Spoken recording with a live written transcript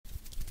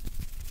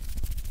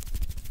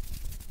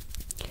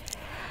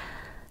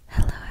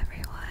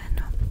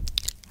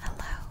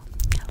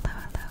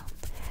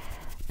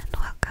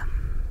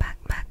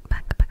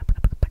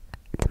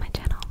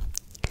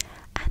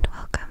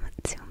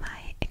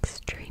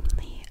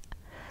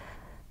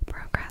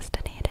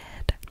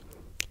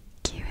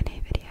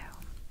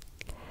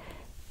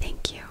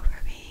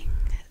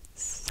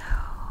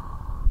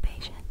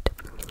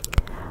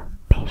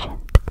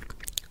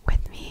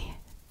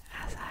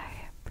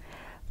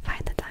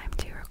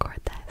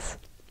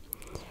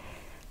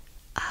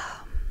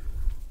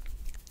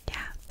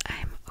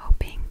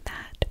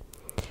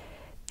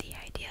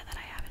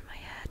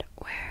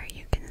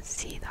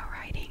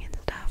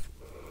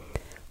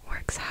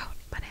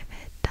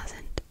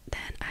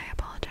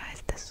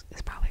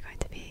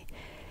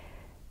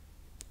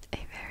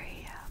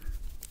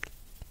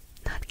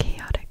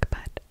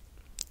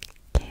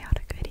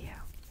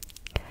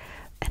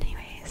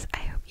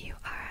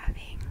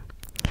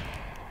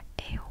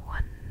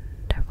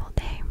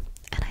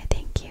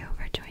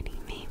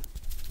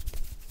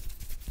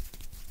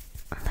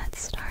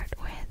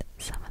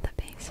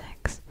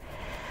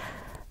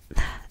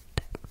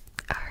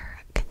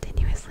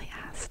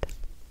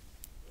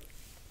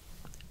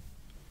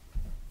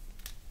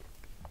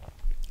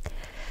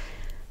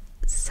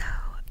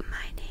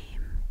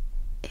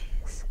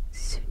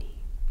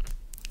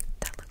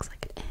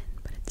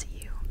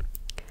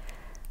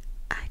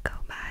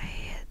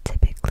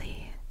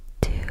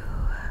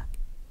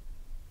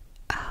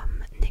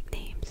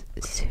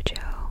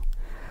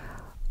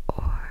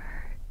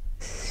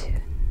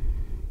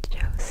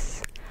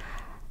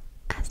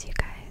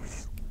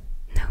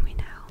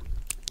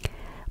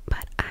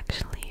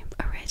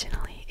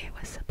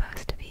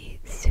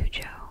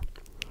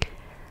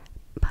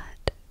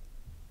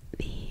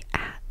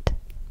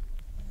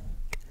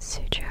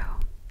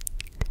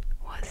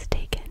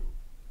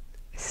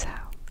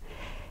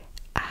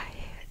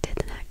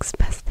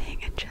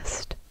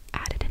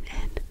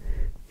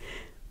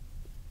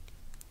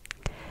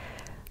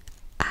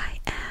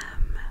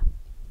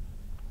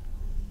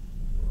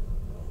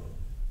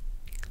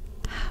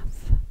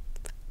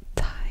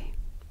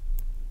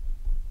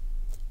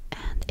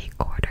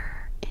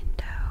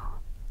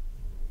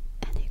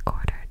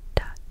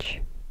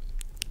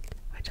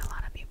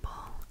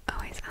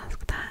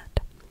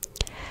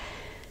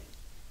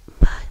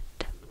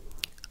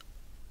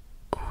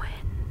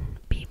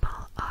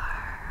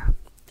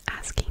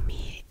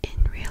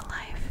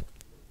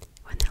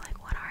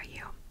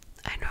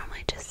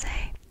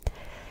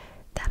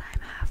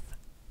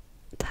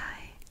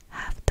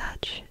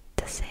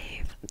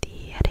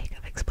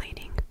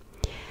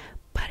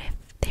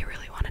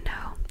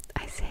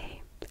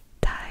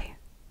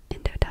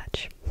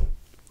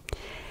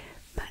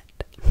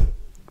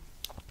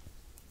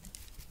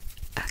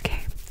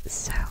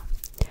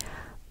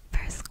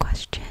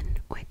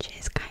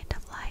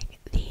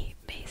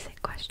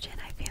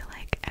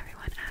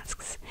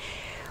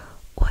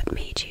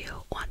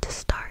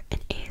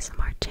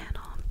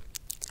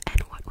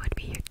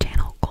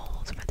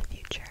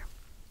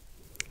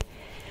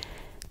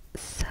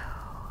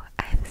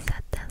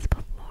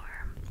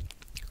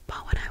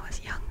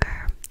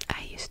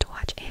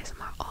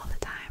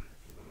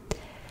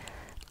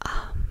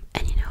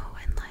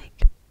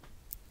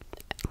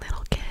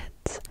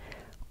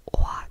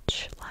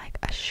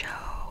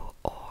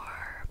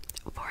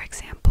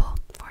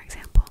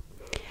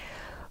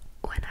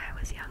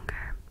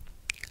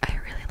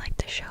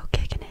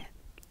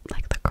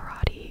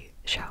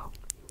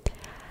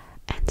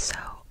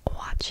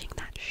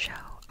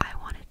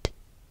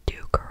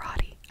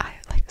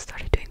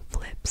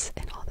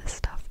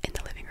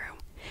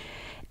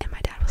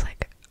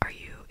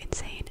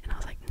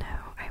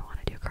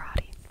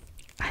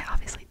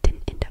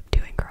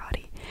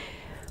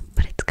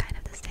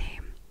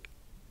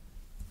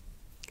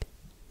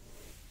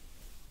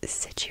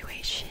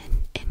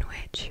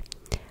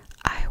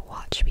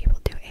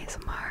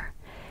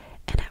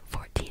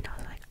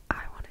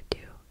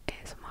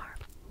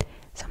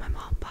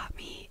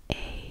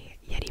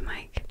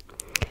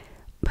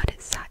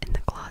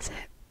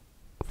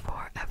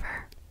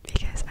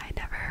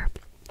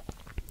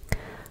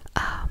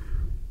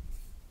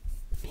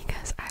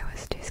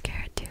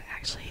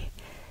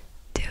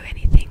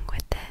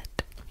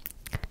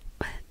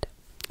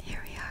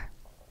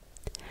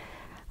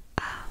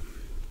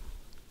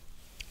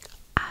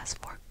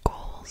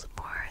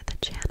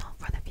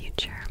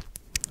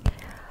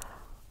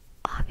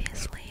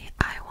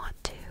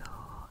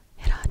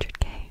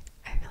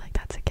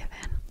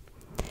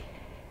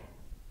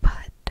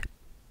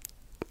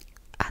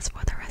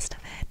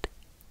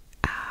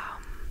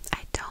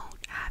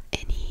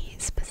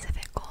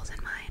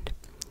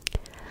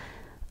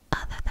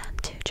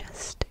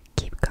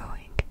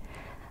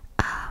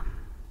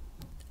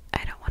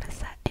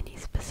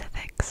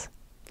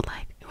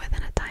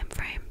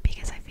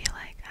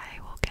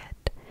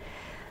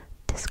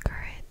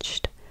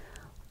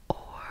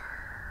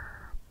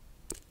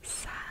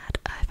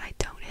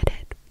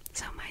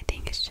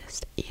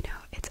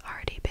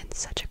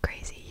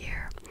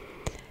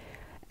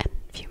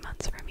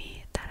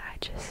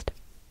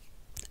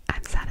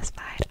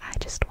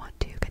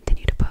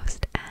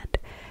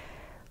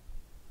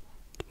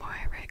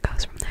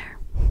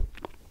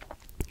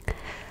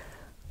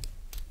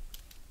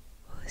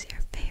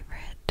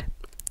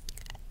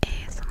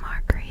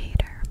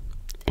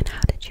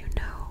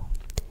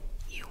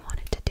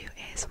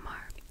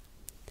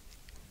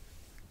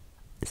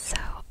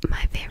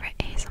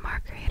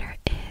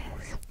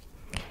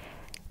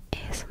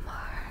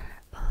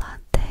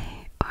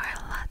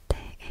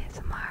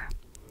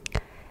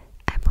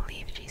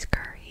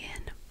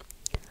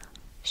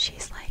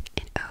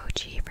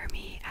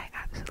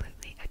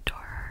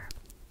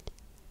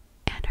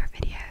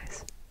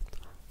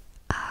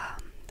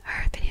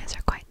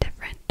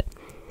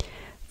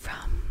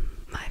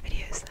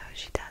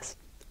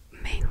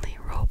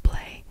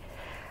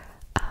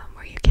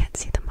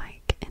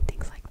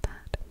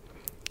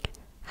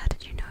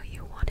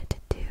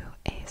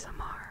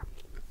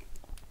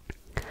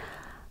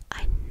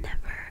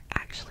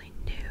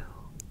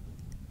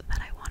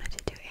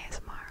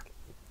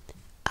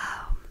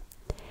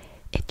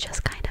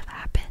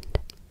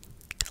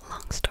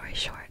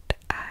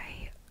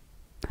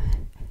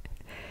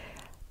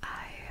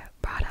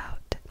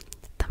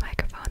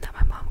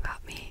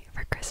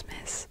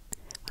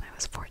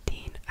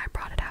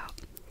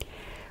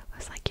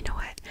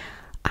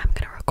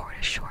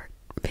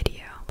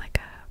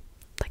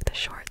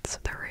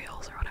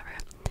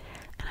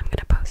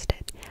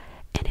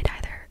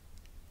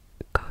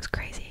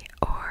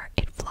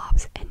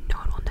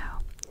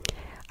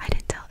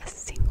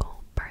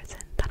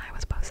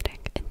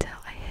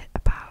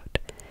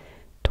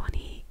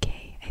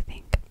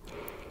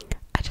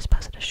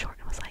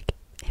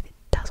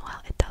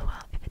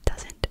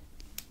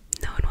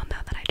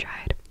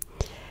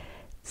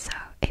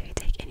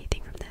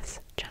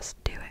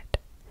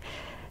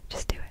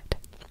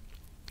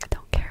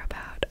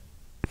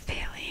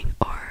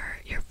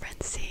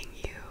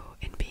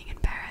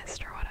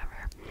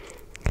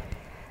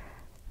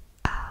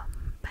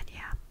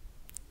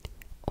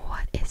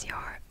is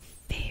your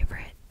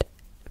favorite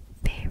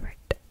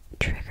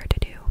trigger to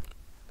do?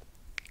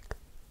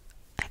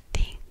 I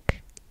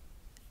think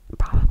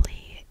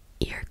probably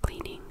ear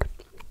cleaning.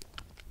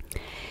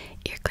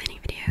 Ear cleaning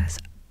videos.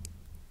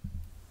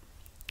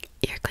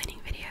 Ear cleaning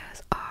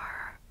videos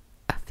are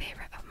a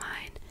favorite of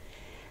mine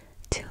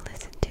to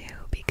listen to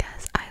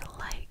because I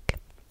like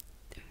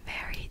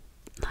very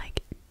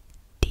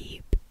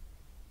deep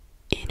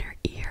inner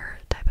ear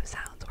type of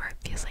sounds where it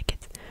feels like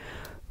it's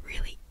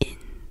really in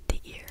the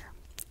ear.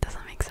 Does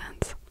that make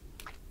sense?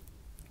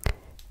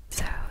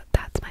 So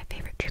that's my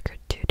favorite trigger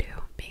to do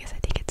because I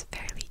think it's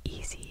fairly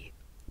easy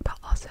but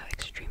also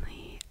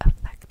extremely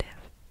effective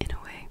in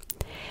a way.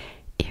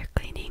 Ear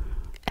cleaning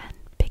and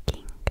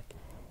picking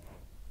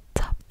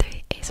top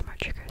 3 ASMR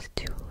triggers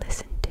to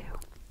listen to.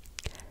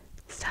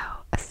 So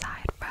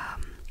aside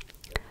from,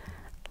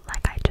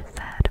 like I just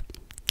said,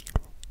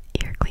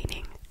 ear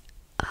cleaning,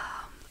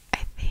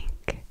 I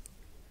think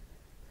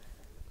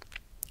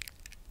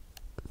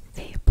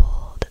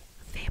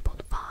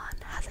Fabled Fawn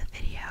has a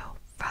video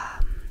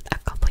from a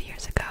couple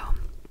years ago,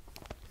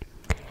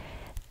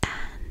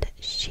 and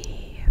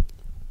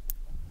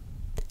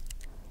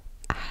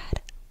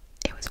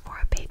it was for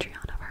a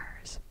Patreon of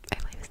hers. I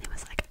believe his name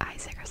was like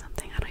Isaac or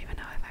something. I don't even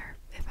know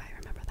if I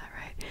remember that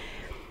right.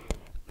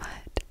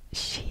 But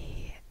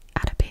she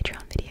had a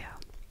Patreon video,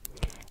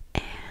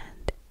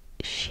 and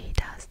she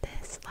does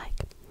this like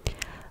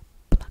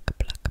pluck,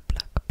 pluck,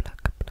 pluck, pluck,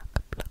 pluck, pluck,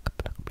 pluck,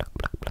 pluck,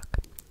 pluck, pluck.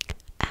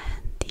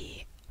 And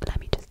let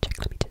me just check,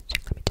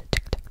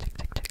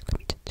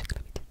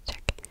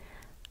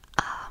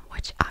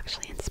 which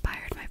actually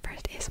inspired my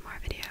first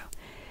ASMR video,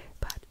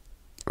 but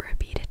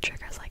repeated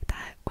triggers like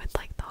that with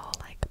like the whole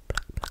like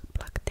pluck, pluck,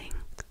 pluck thing.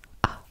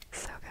 Oh,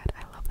 so good.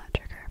 I love that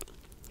trigger.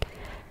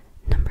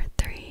 Number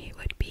 3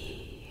 would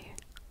be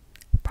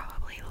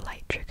probably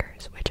light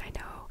triggers, which I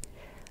know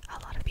a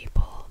lot of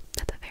people,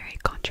 that's a very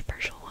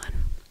controversial one.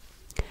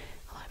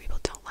 A lot of people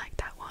don't like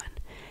that one,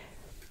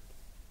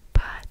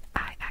 but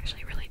I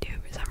actually really do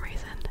for some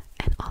reason.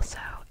 And also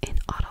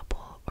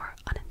inaudible or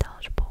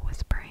unintelligible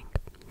whispering,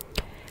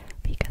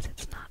 because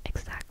it's not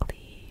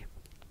exactly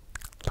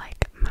like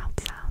mouth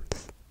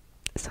sounds,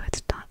 so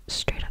it's not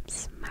straight up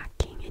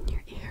smacking in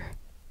your ear,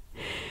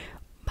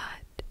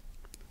 but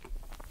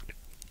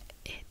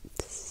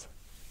it's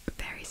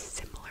very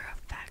similar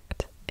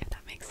effect, if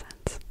that makes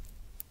sense.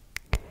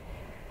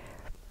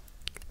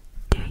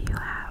 Do you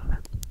have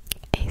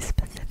a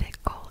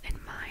specific goal in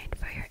mind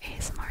for your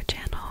ASMR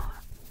channel?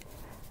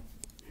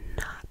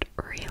 Not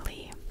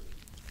really.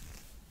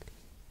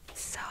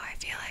 So I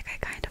feel like I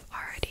kind of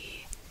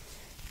already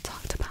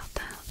talked about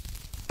that,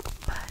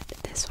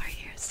 but this right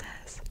here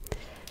says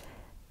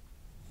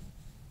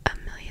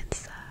 1,000,000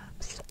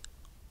 subs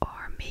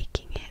or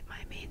making it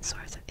my main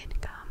source of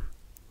income.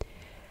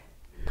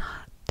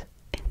 Not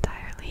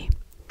entirely.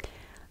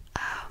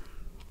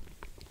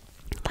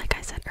 Like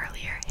I said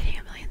earlier, hitting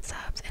 1,000,000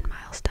 subs and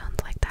milestones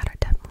like that are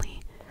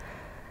definitely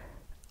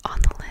on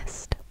the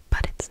list,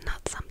 but it's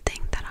not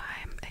something that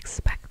I'm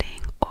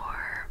expecting or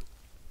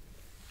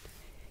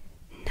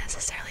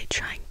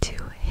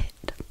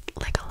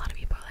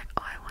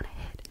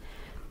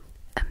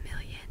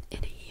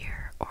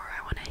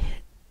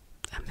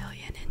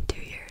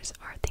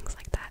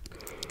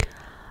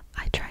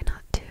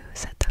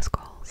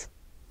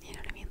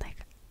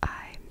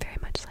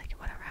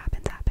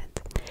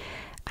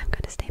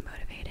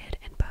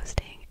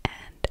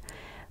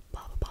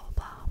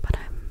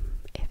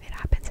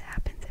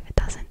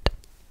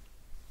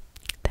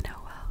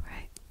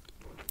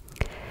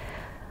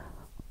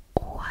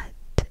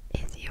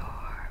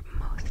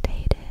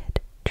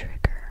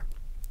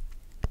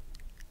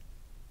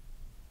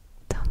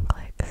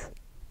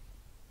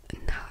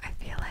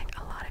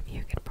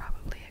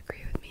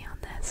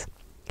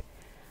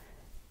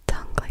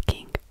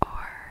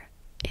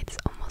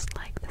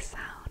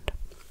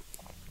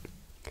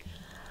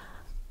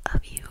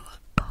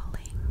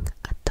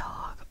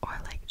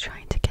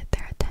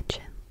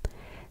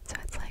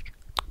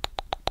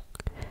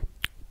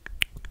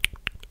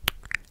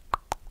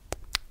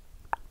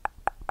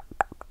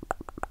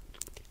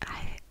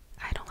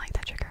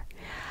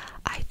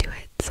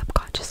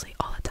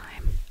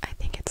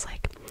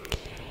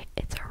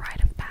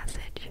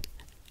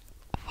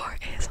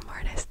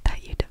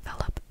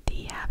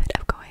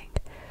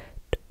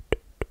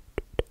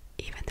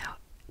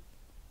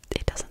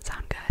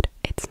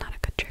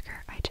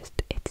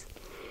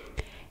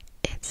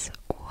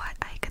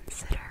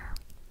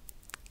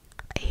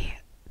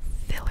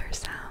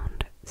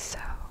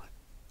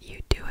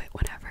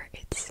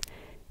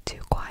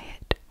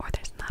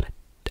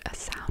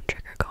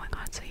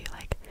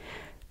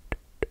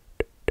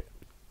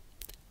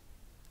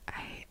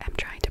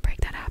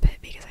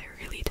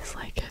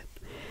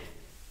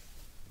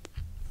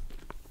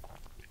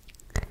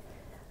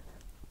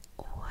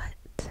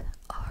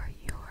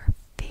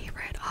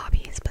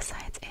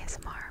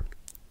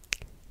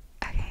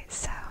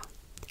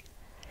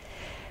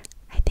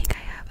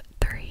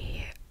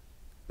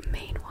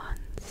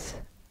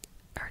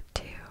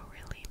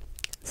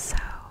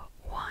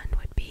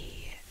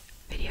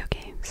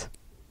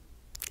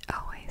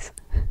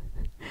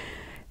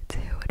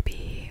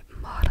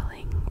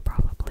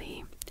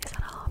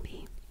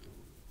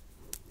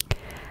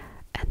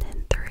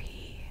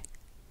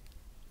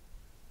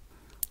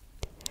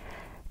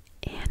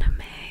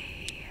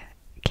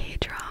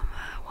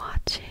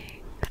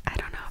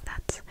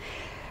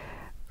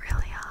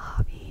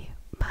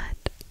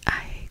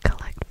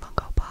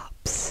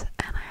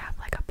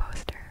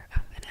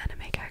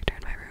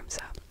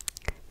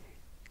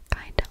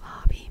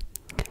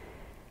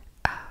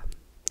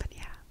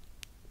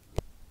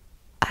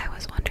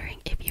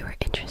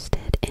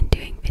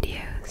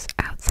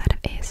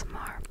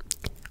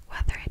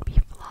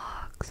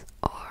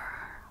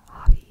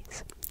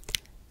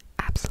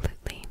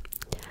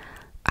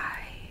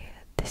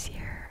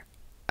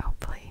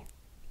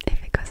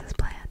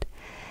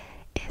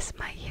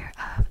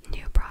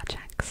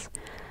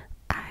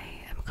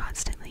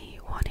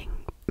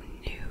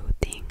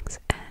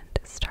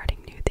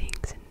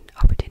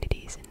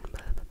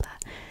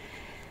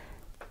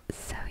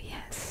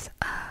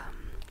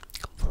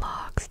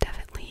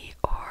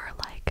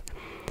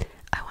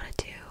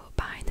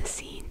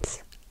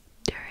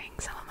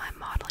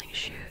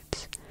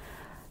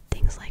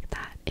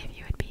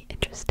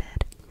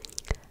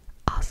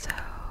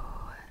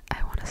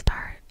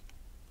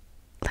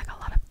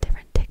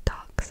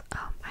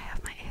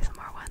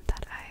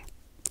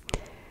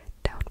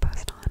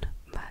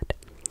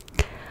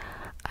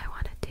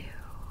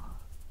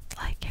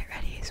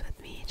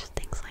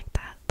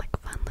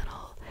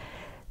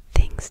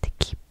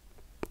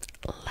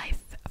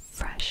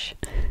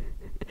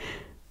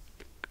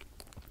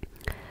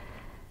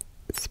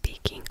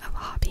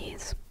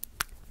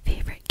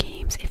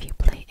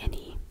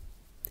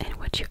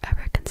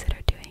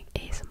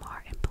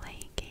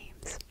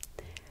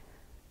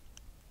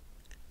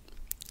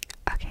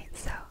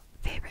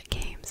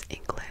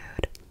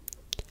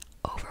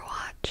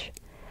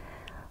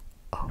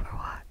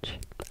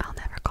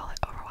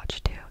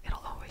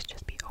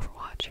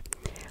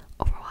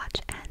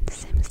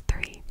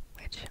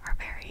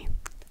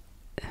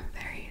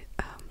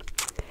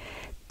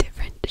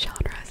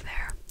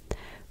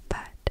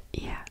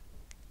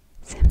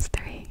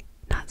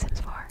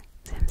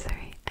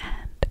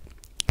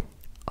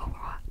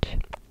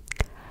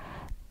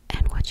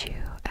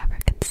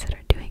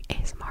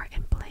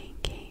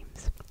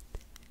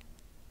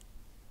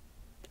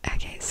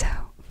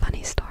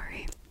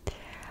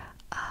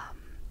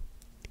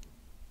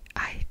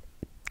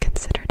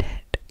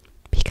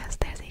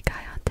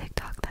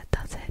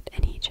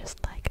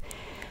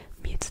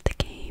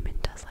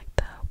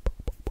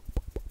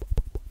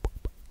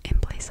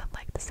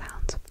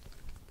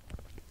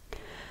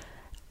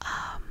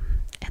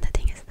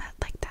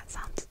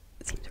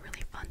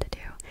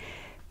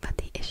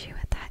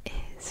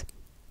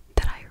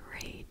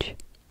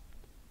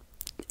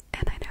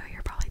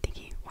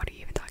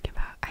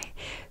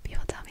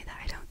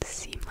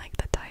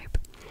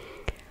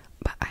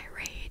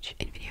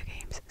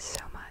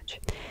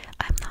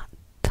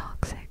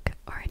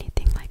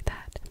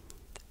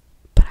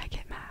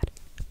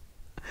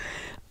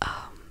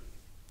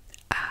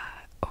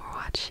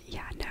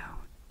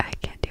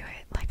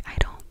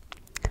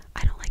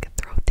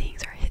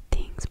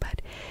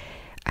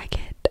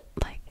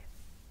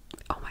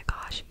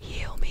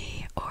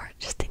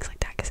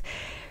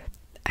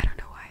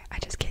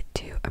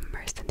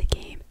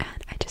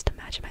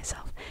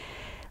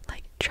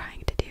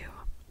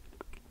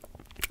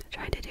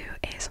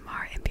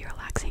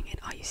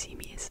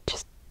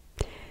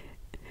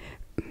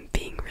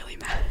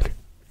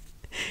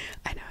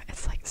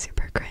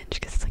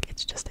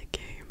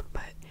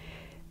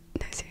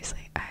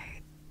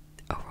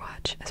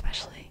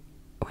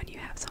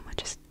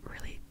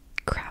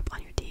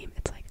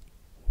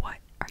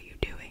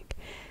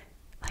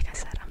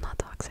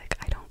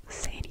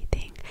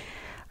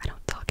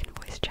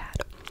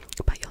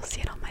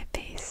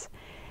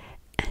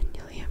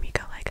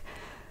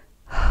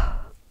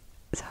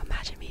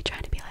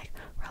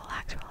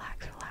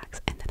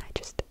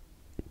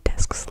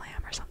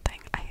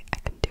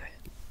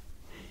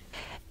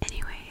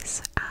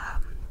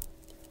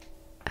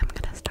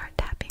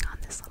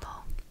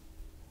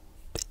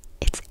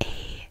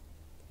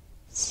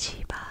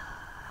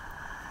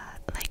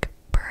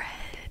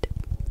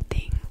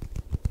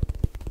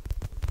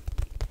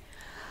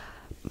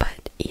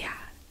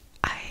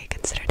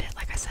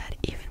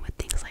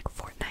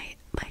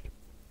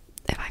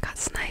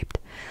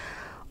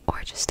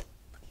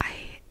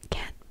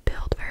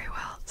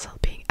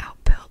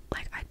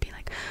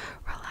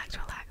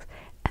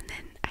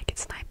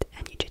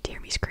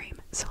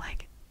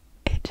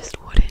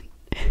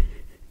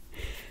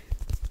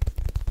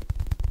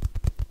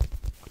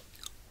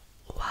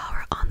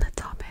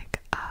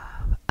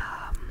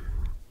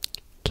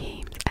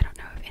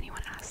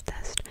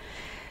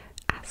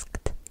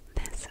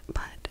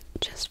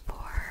just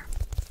for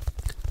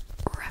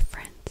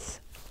reference,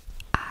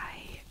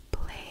 I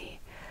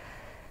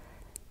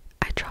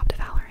dropped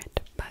Valorant,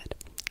 but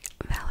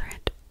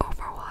Valorant,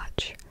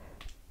 Overwatch,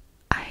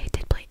 I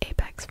did play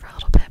Apex for a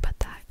little bit, but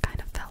that kind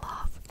of fell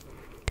off.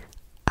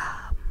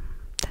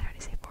 Did I already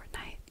say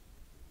Fortnite?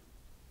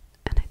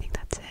 And I think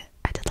that's it.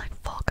 I did like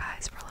Fall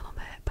Guys for a little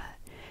bit, but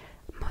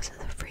most of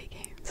the free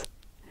games.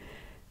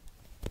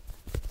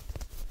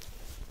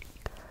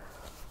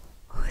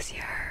 Who's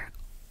your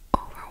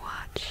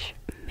Overwatch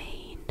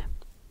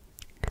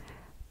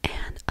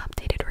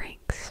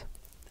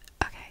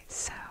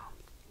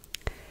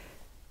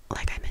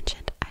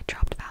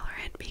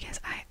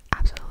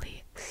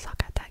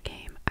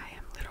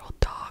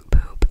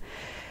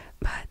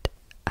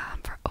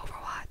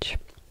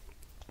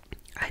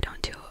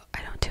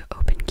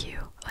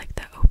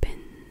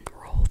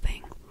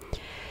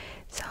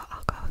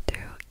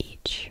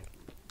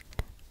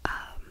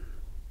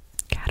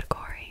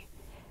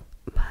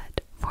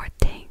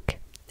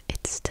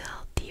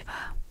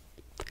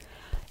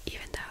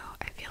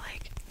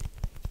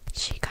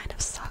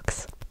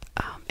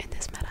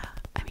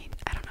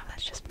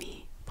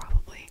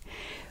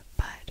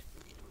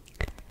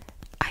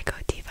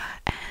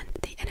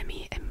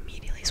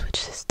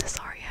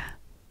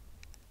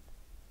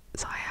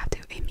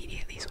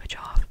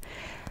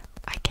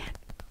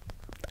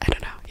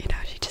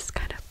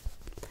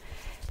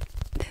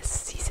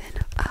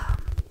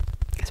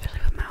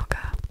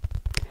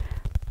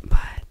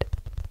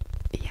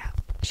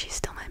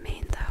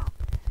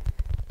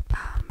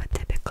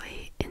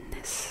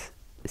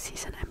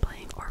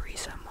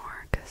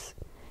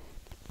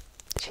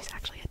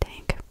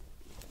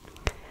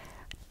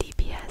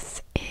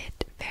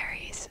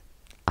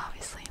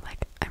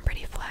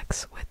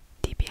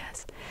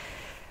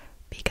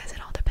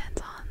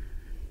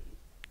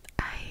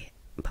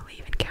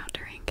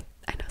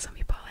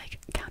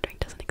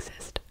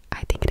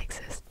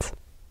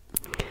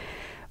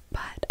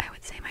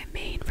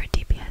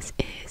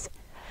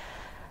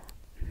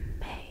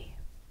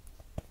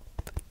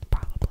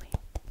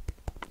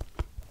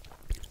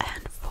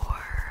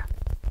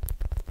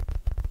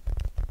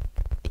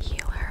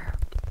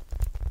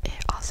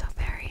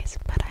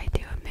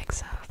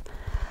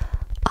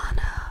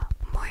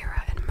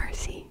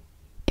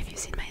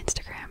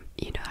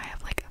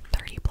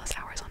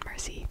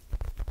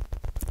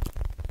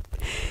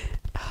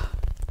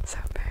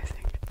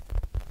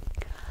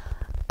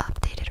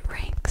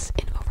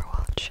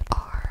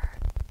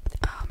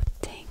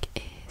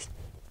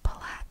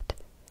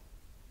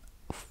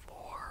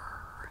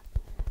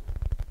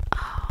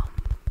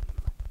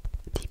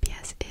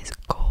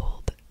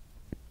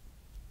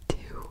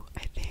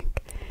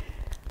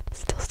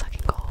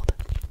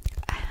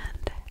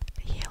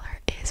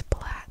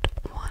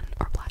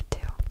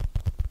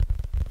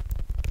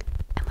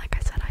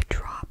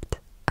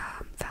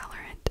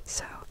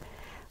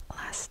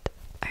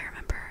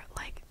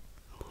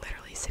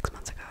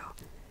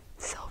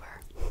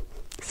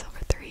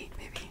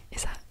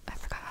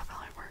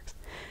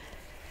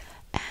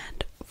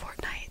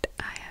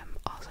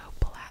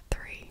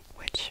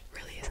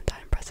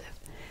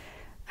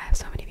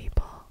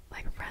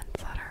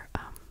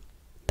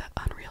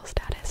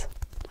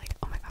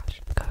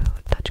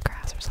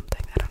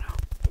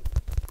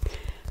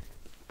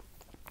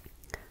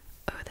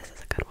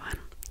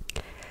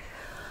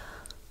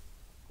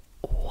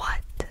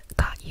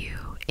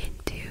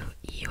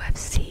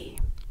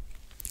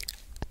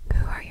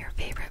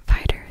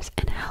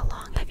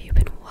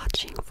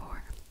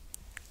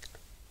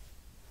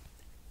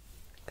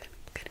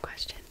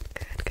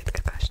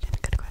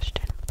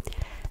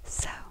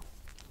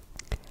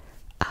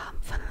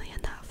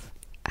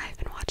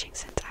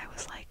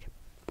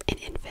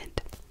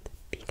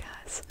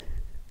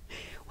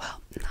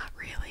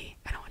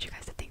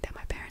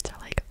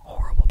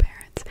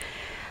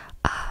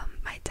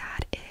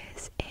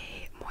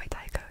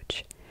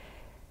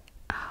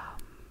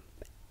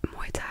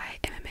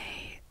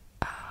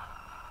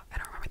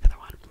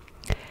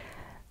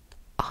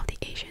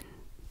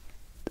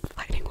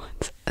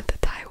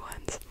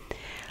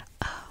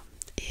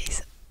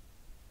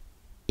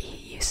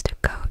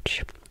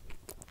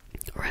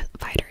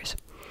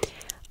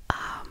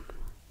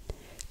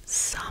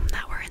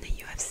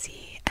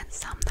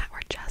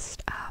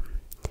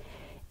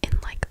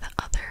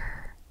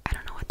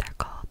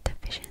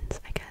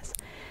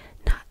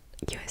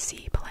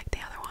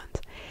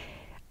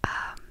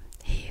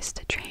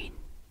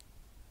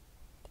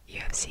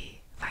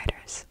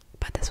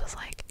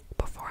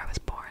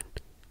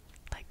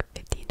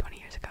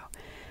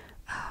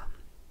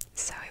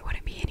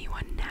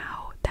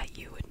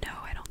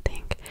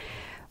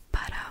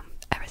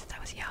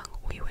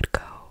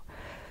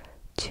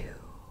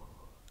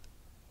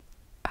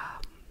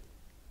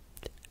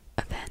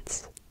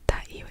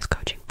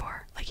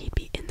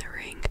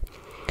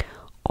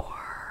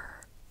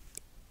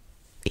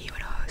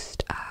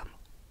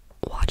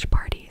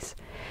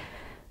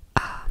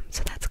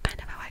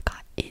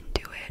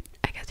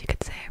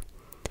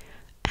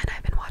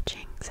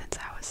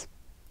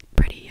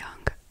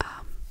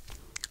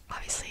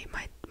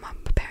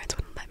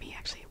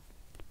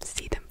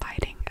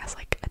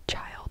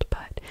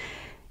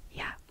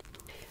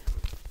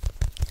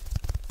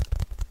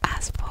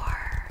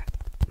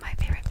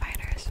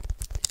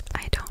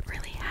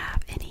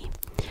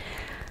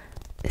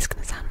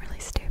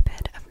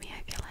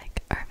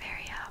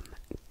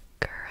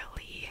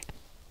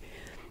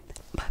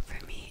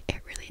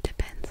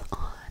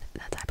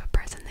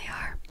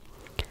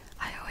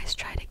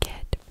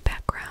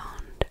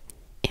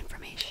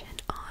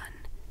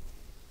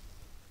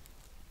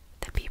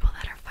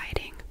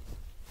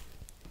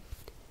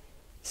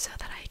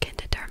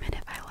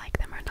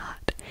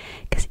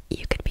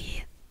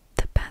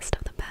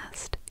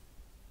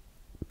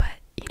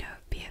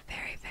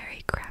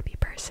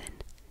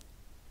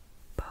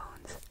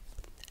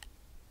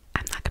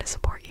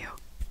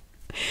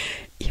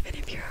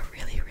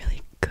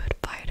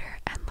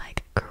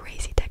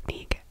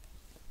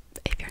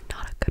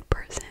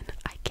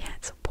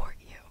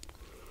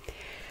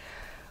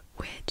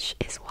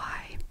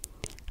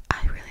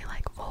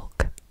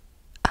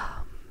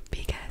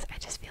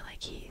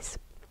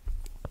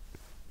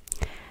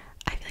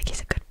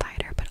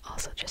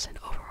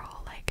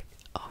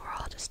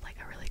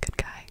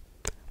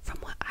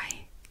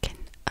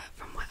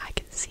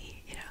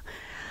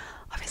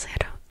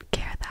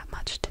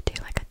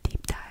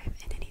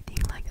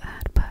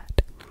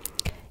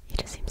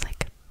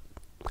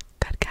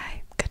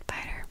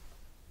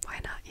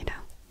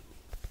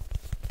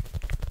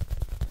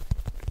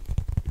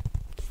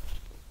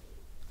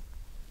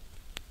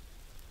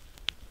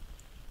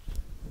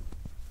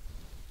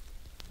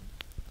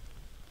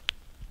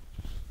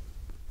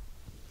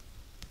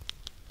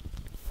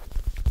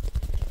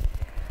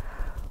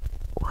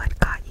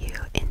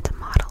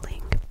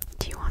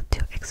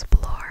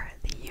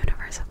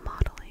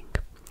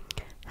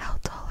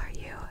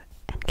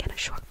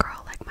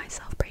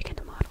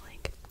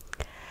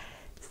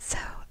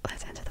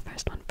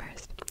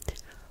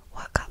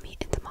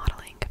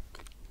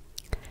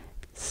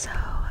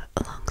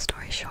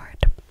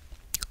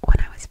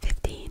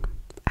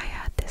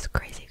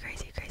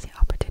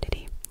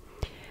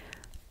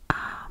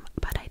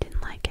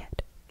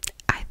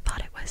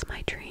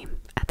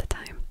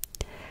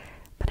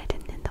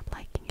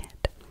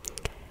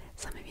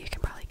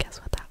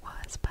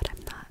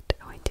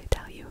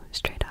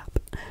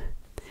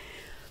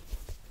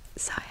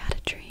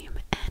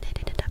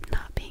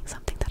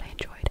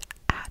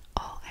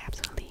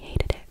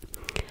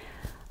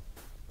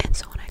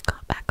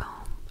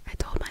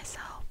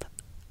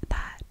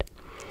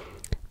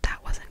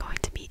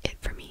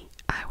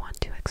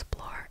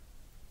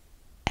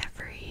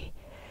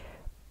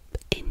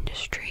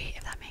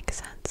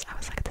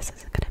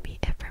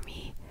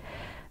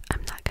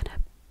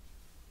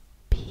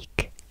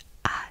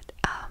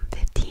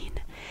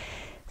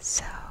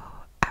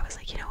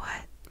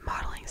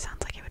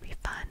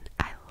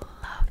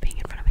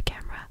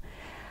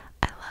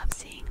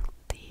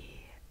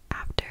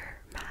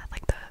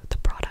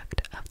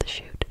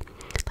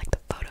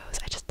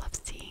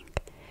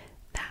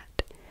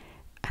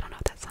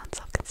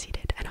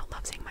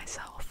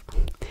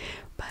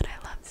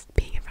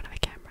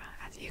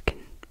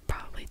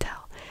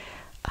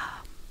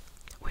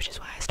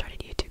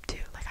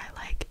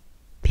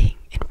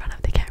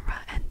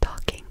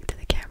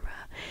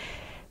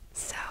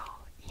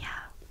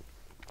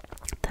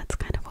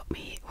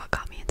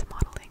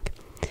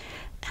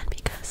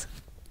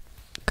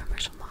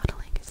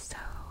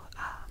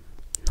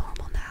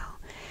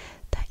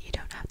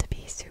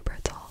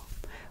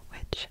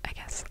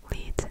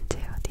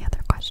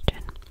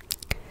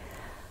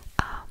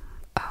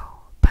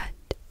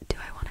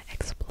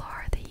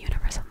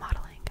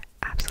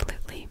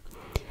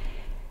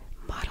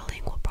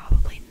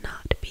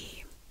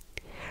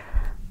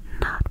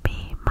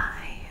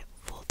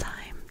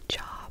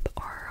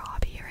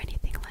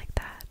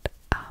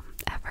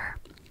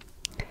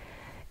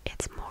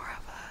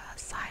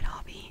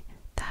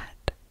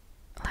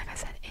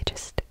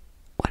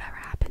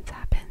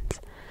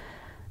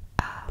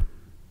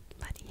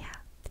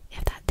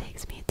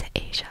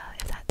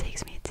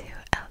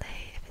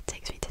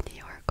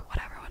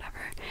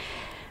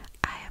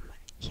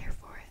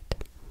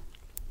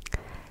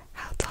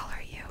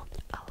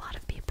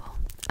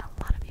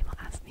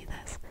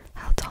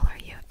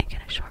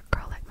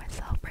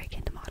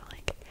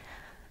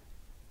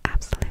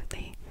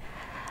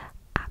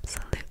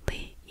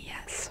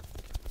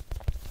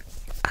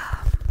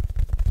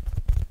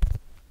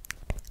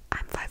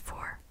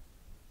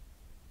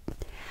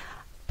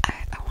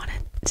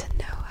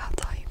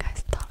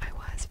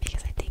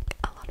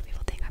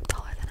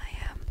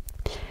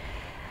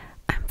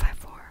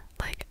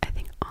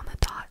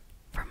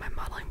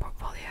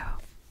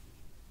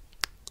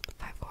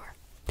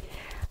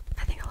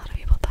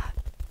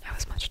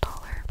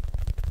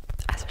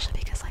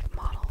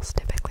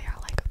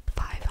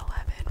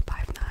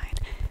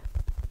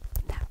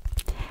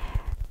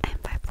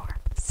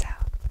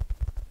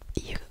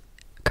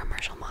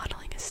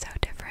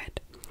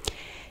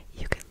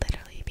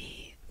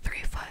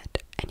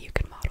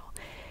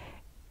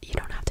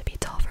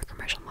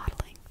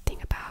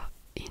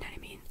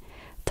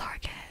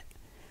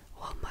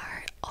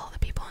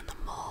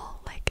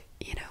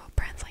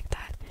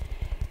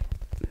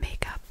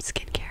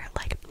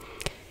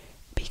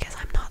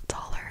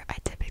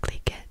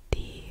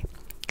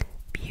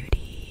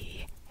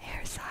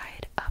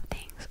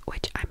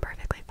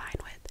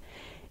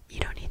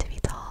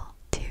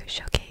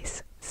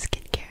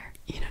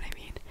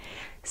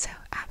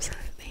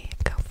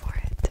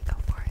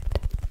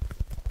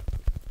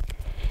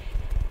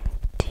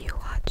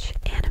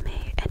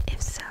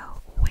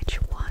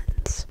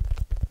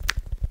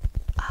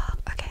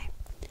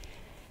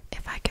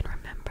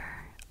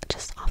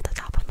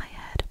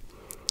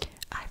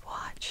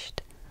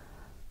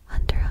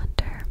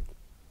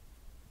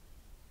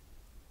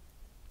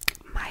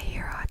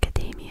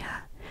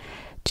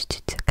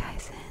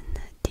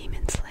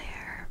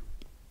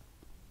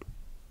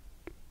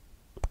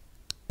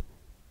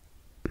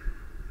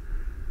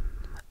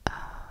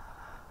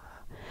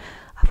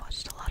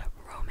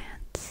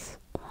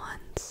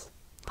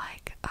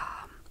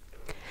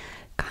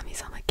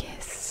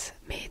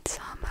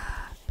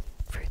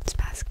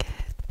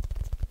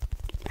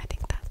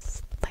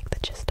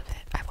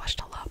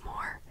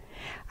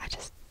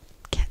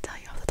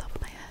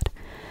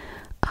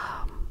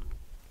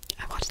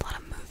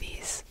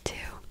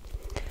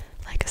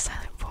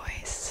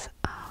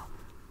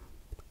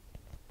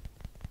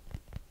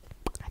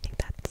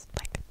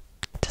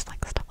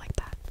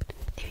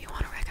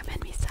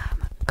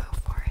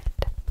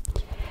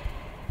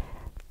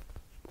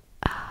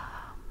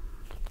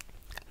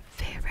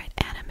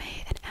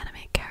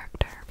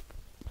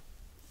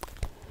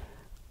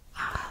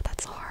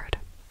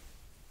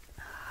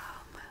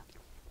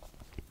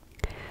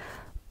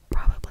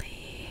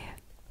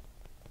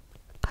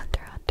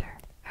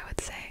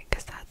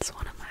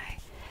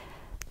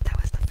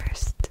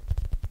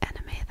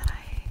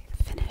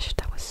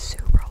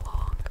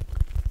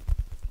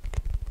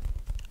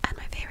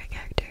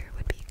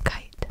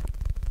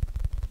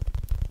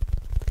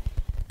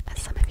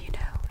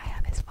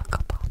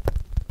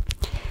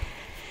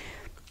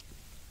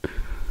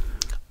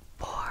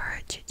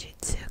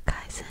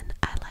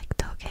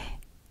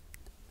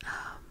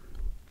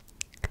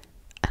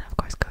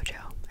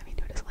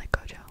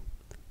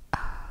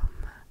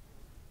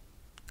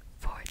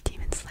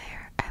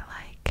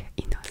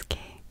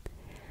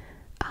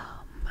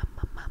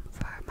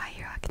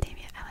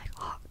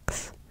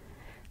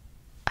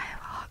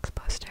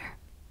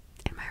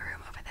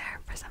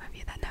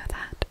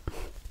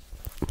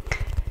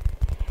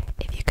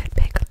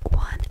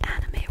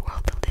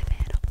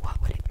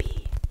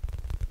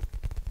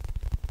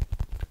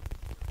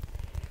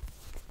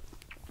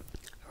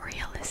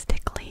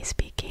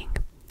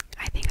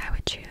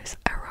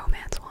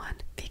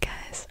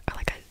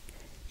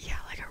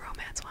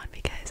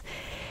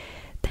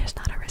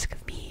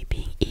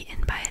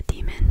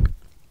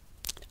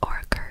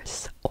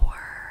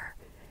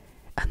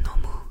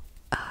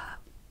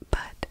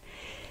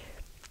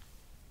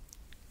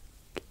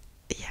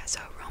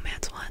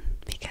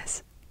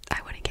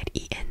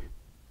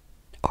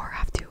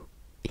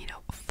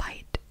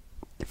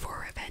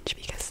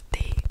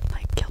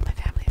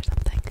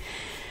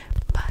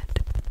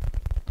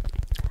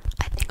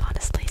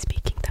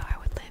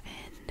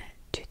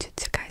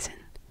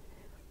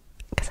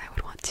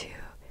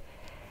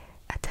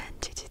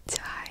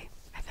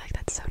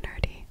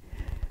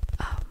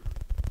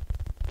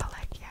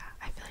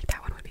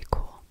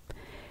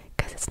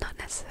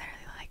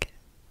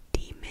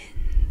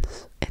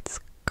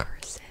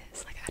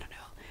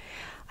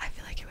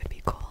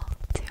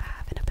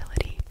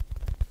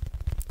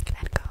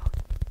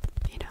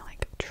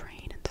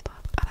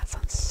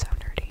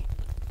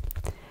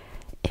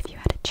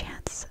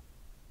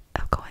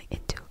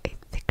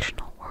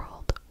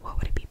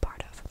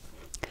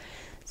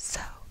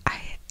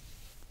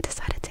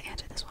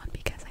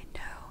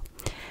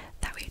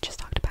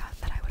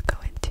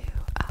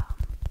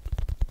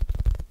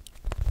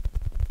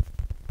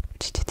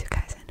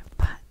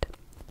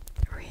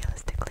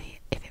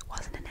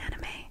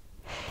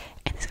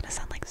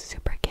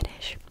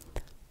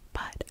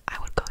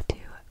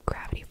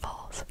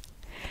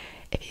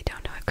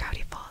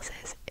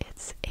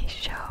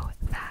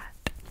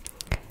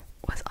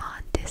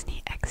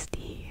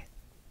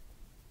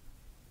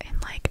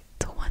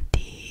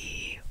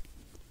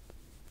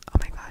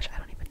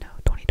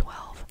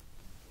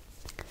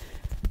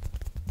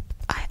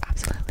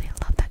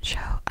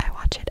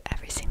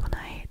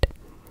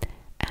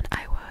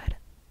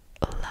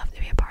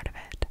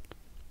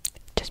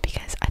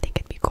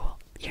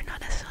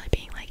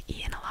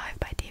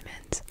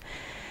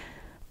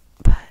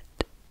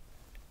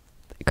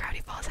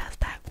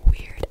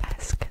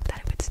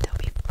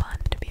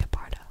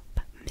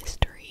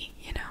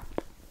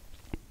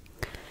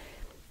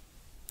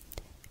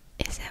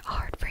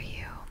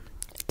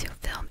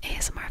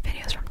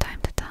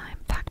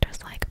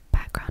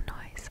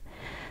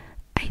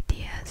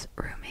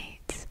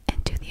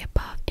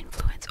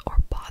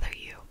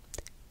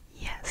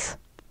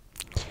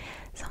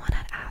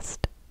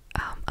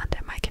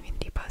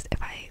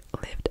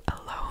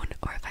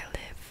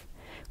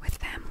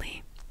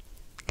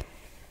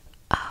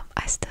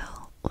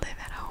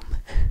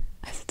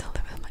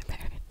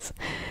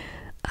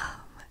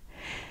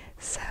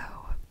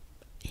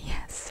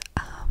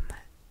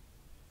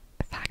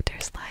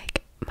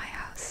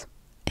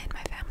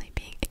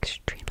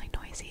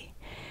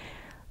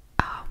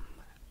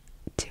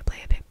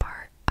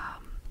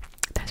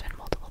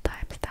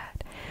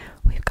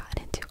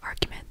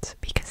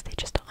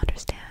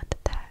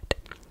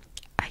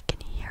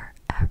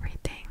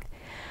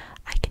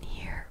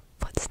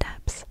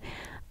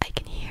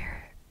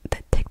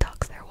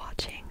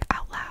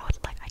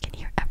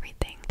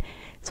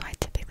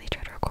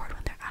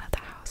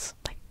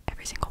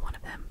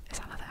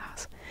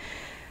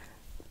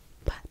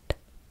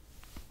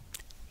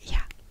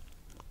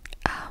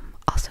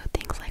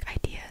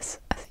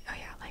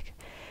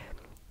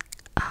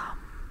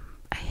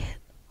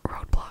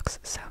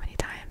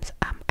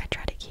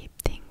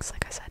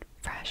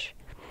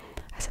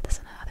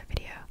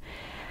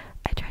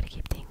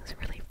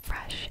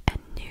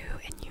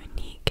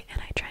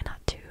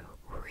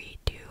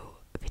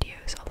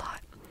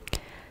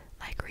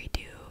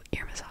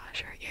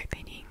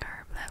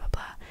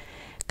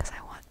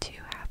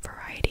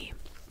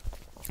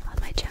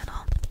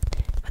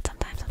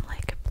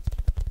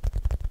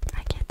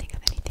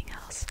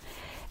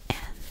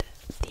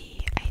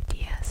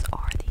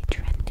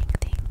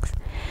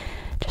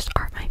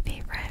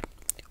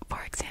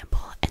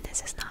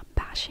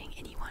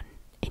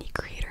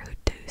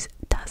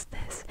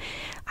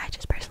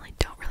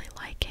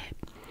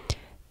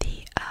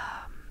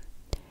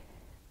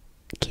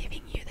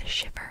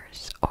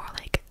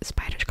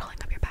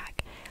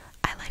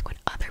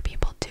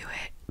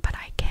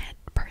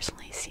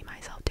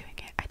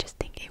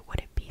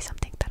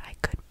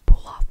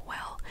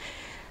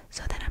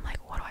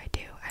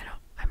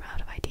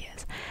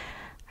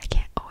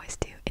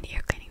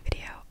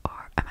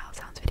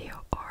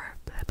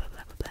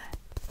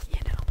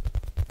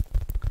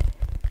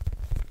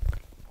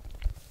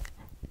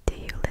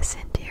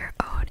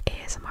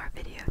ASMR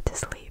video to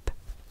sleep.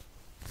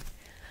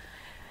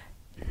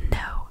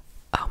 No.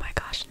 Oh my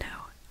gosh, no.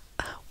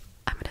 Oh,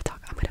 I'm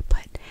gonna put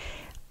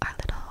our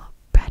little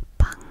bread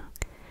bung,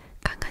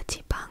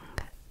 kangachi bung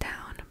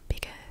down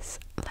because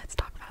let's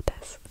talk about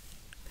this.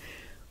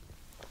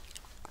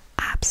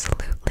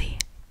 Absolutely,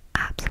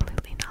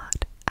 absolutely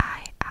not.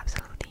 I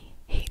absolutely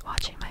hate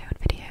watching my own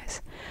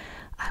videos.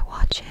 I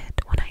watch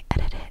it when I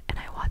edit it and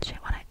I watch it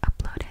when I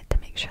upload it to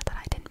make sure that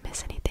I didn't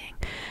miss anything.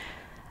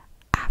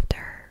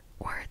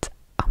 Afterwards,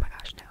 oh my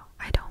gosh, no.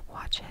 I don't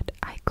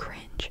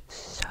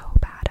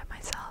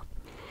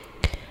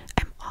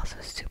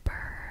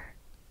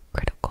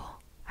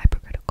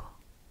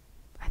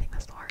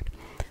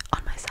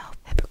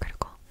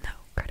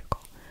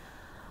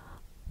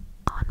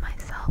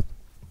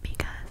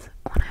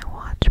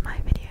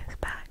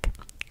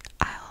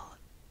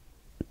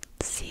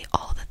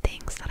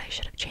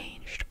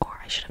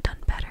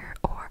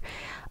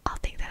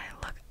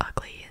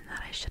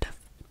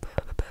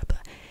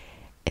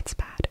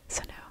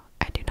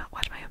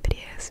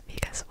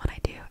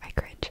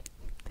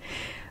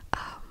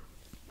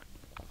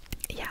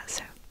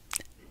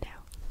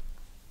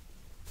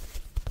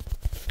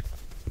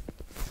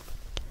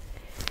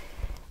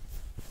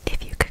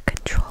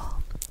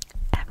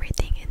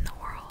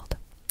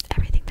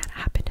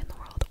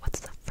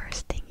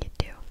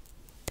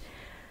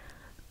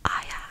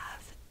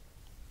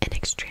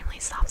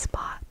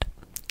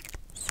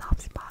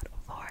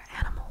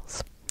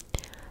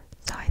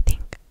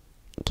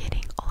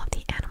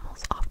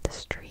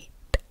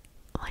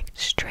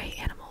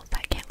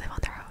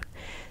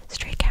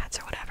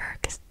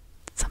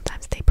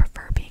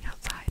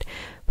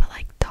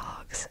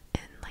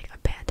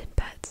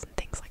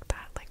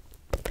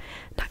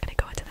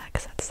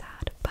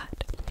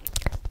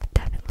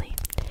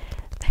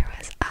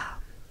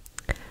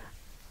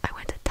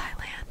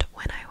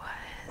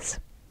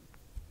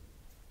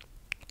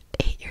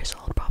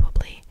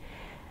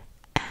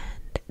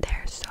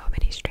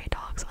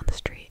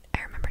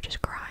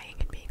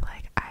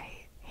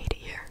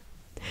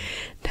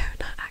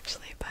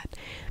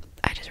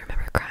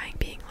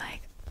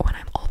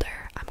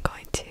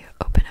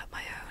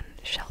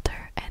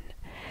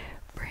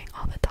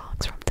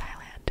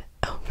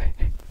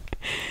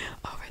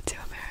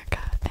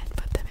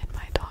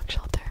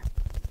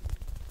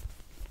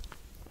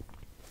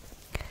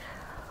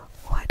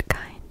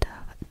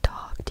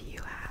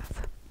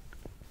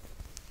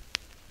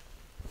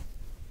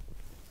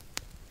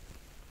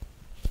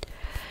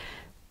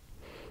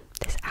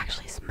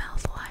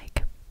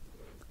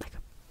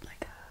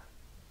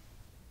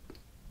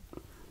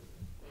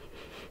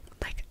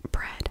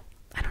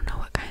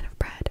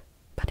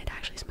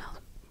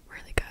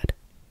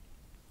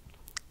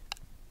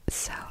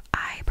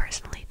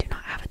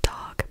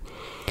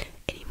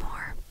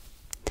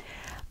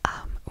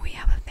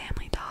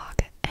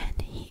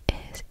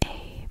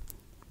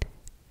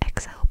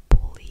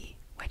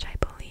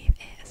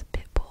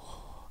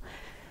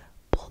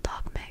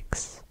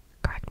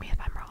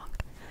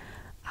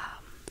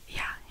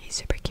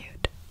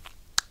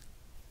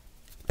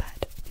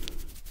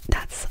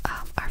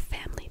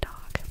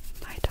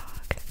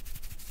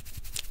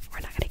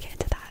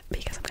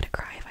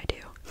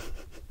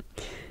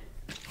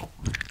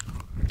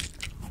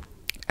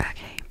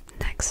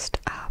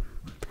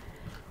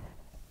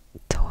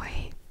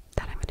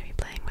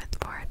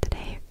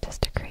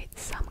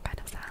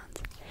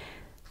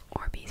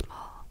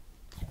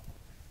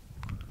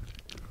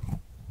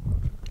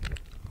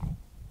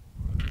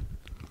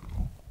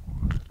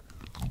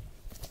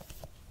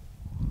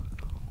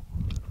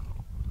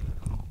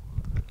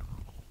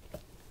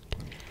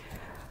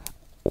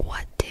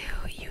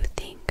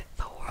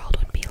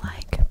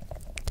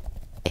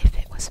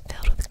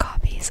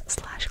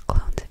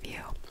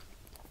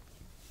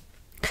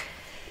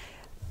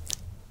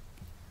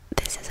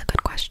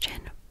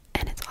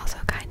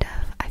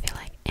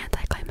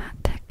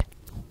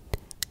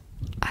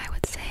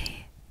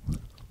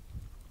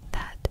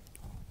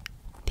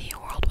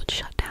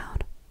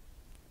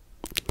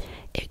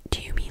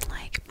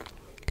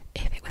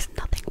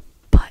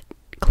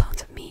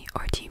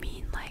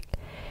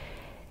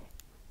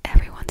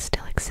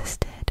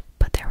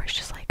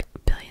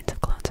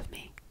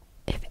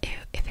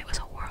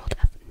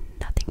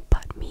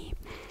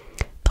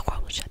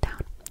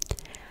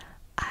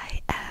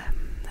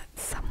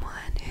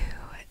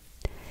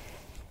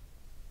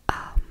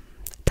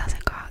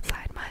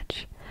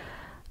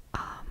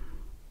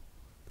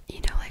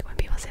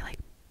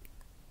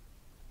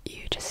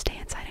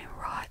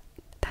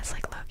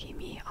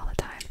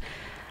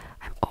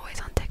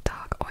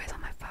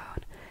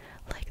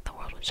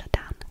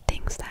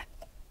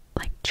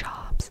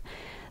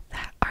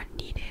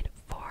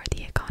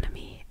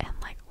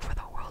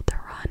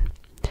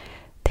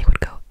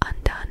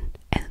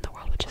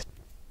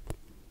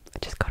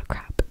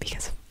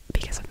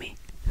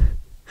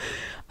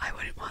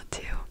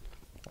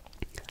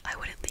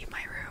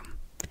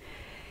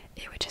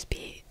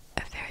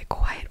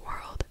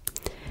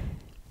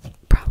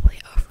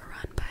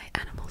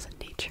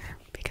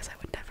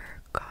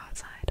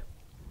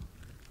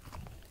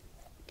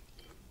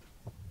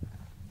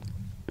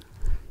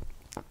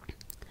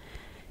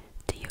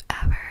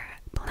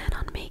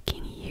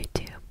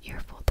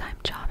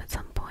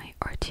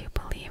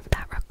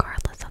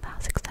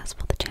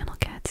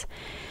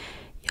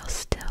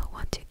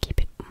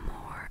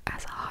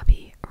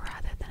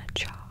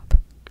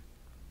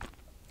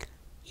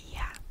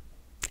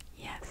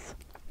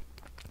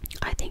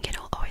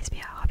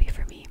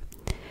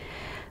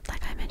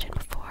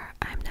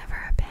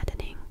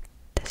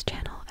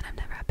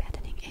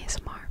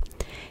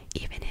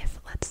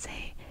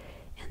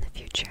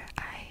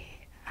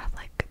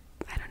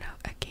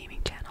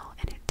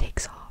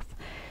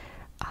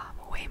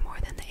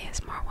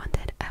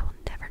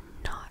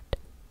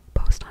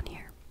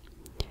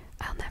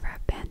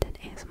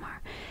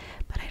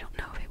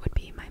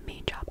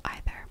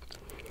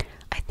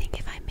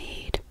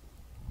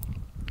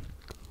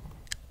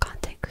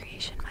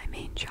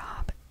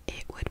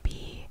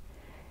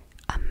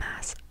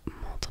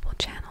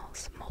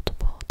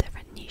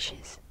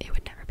niches. It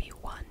would never be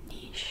one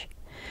niche.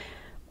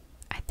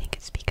 I think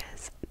it's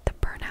because the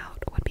burnout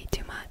would be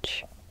too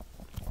much.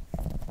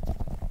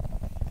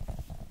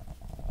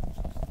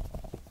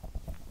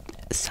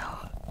 So,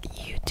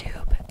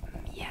 YouTube,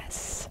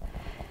 yes,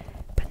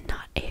 but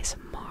not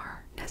ASMR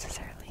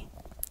necessarily.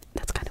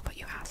 That's kind of what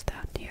you asked though.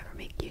 Do you ever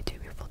make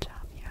YouTube your full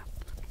job?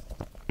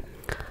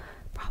 Yeah.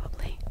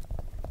 Probably.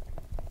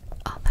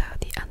 Although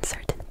the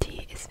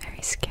uncertainty is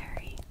very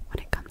scary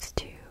when it comes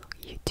to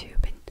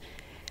YouTube and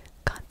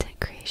content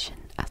creation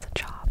as a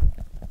job.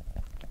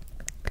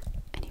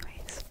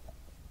 Anyways.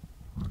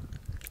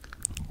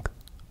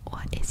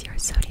 What is your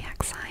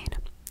zodiac sign?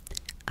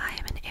 I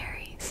am an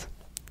Aries.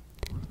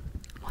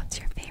 What's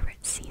your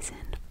favorite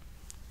season?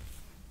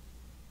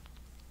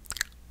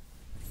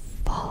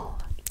 Fall.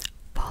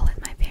 Fall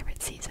is my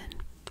favorite season.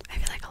 I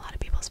feel like a lot of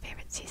people's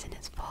favorite season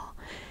is fall.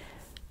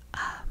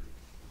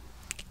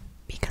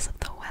 Because of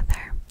the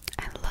weather.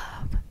 I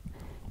love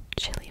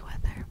chilly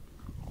weather.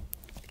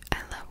 I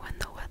love when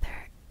the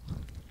weather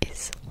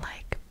is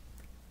like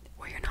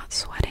where you're not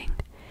sweating,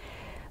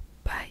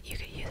 but you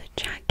could use a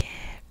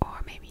jacket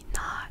or maybe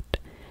not,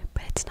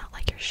 but it's not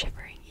like you're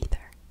shivering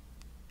either,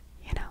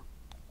 you know?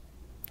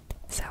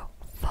 So,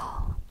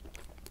 fall.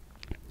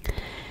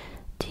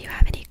 Do you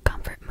have any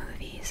comfort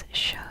movies,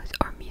 shows,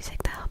 or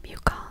music that helps you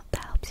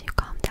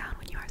calm down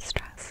when you are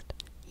stressed?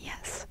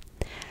 Yes.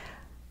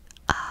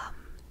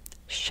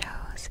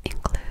 Shows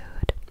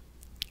include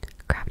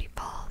Gravity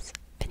Falls,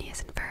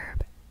 Phineas and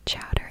Ferb,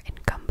 Chowder,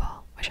 and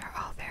Gumball, which are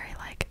all very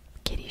like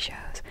kiddie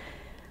shows.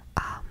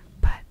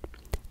 But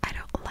I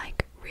don't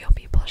like real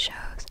people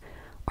shows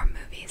or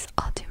movies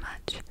all too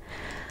much.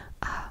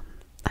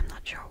 I'm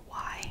not sure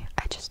why.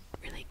 I just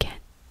really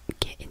can't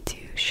get into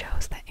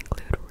shows that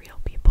include real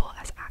people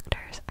as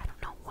actors. I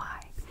don't know why.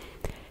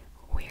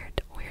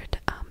 Weird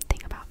thing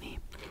about me.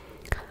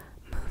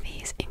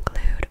 Movies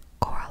include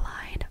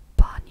Coraline,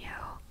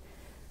 Ponyo,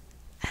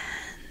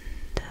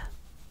 and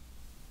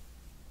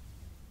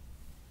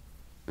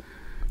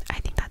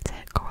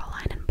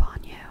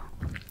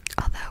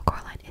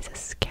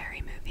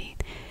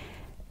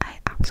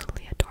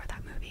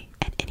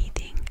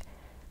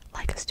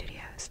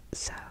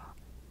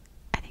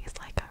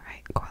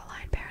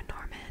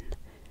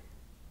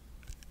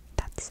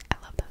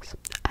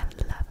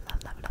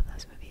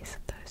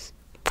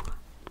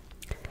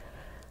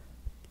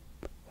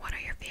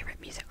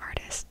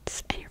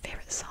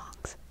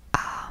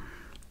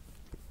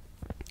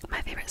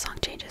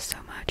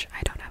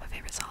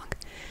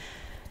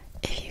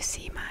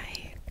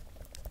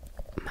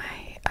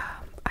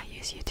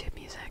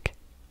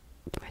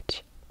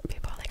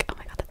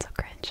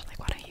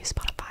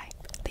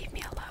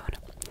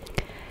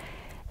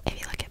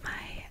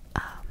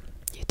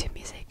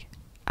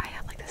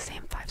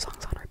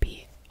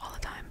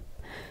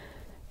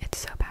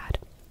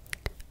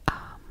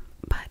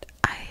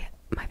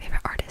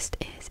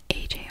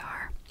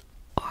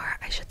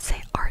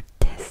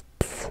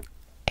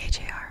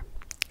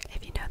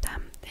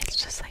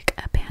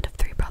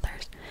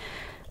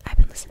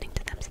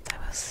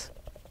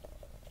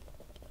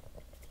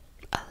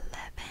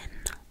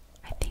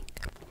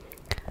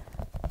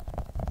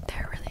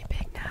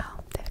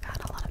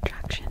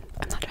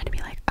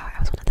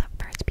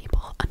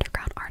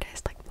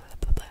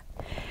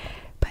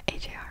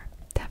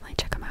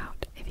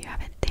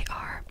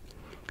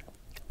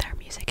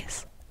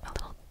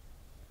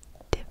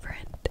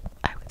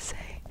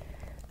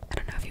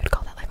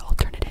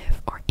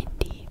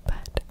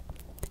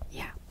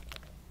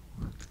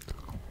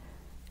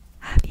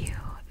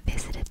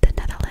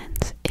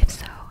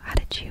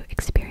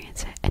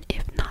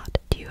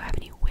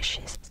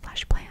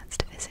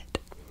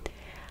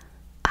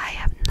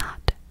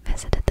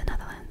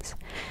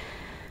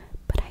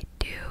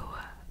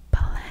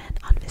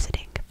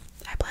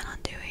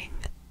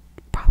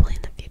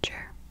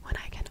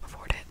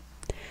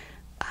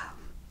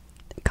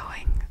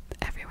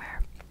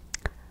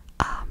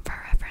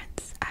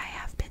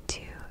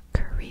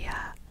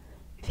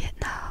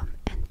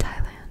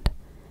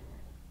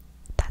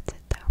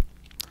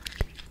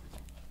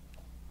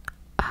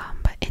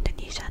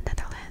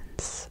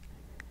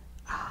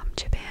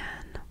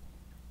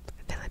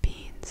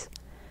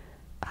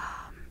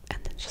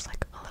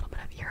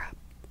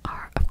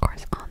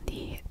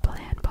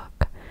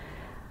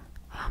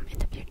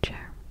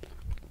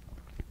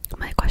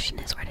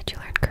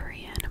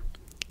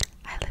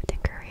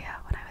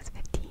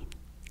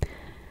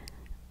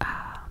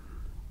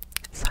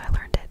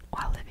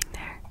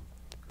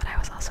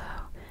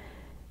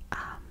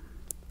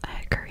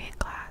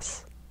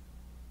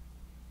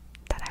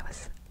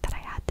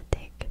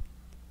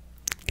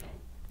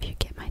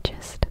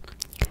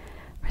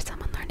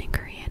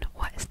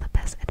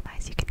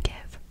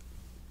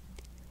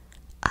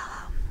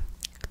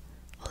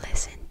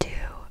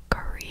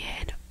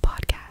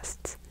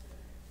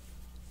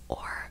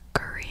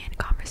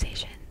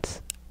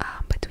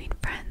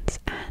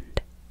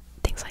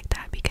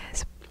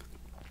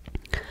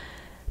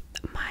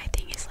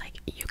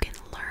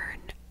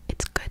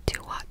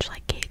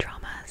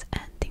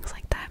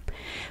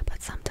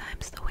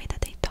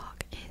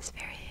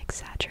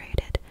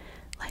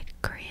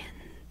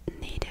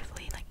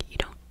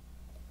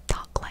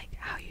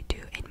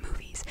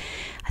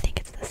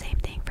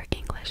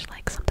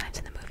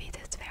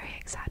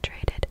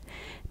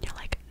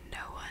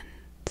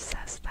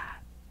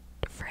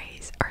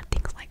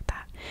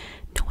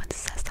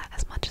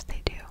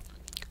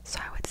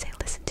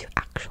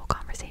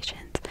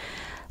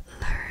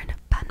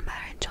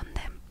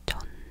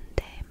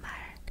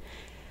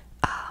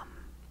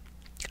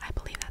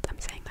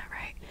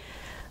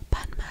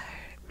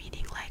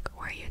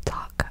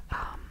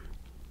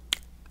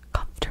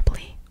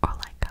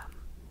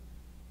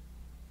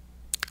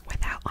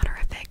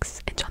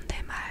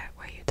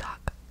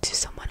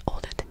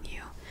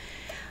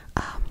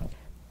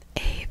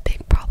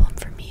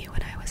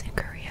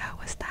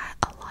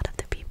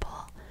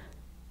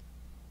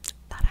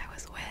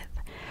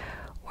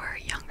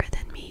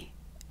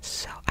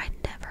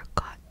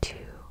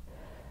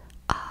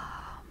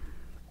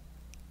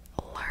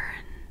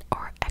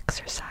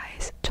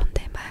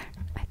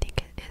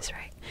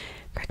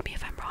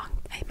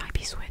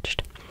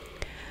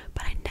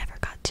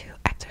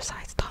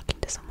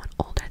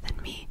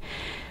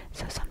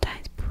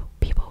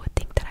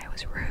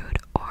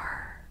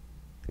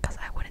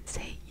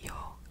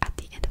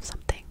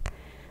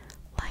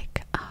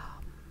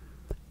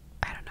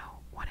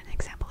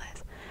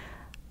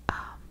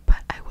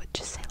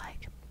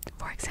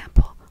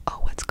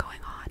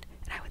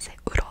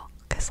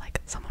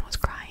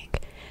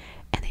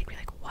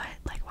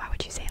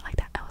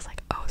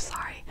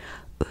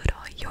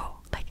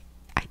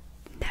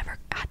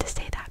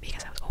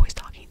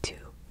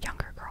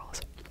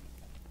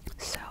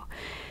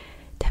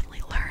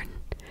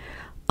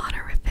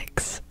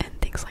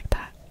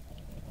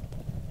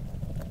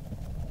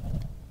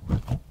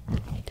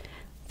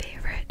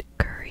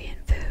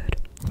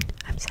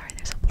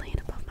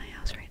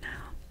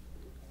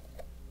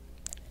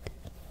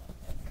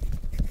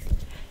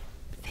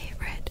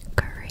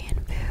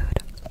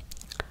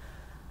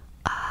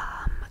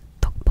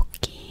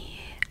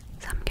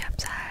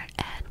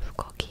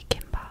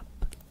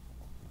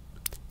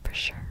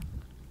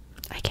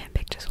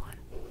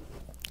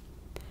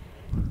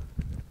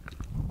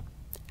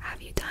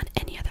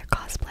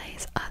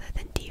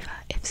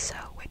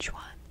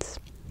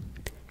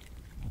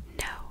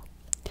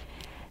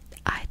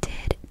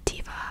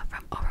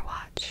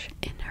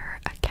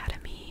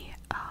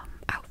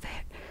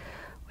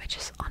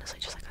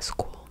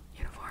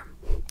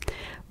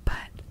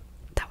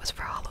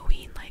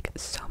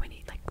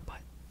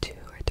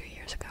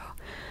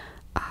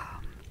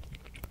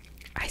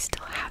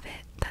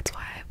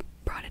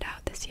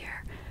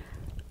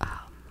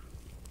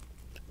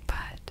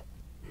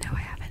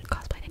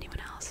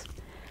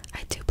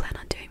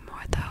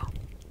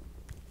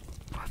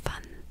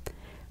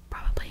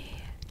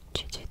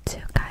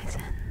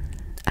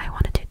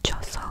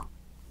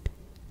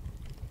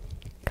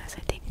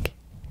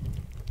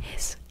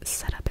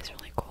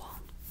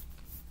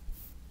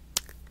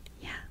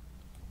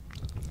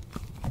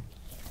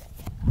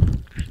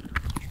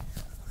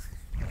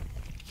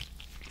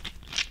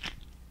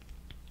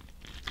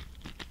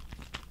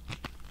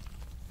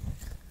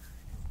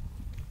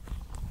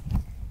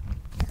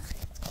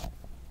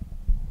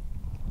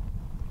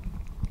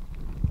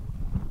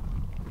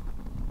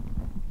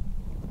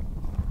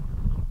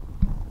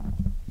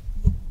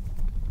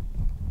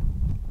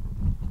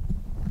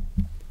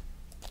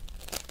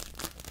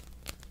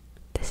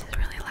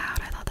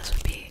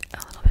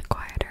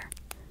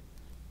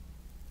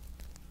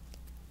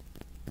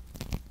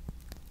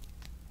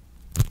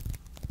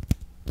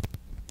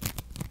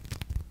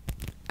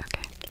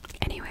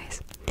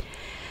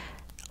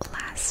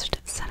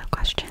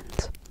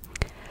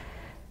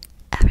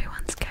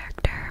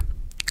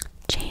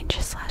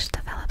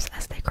changes/develops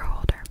as they grow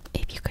older.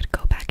 If you could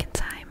go back in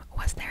time,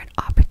 was there an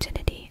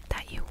opportunity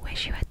that you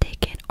wish you had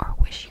taken or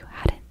wish you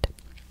hadn't?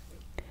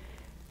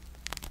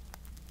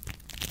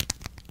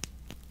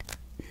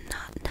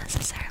 Not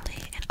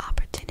necessarily an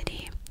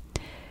opportunity,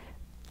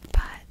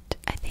 but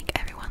I think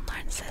everyone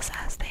learns this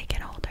as they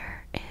get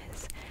older,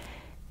 is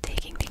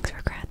taking things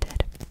for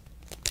granted.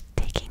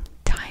 Taking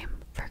time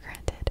for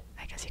granted,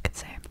 I guess you could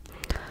say.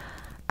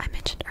 I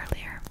mentioned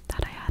earlier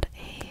that I had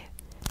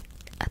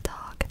a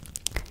dog.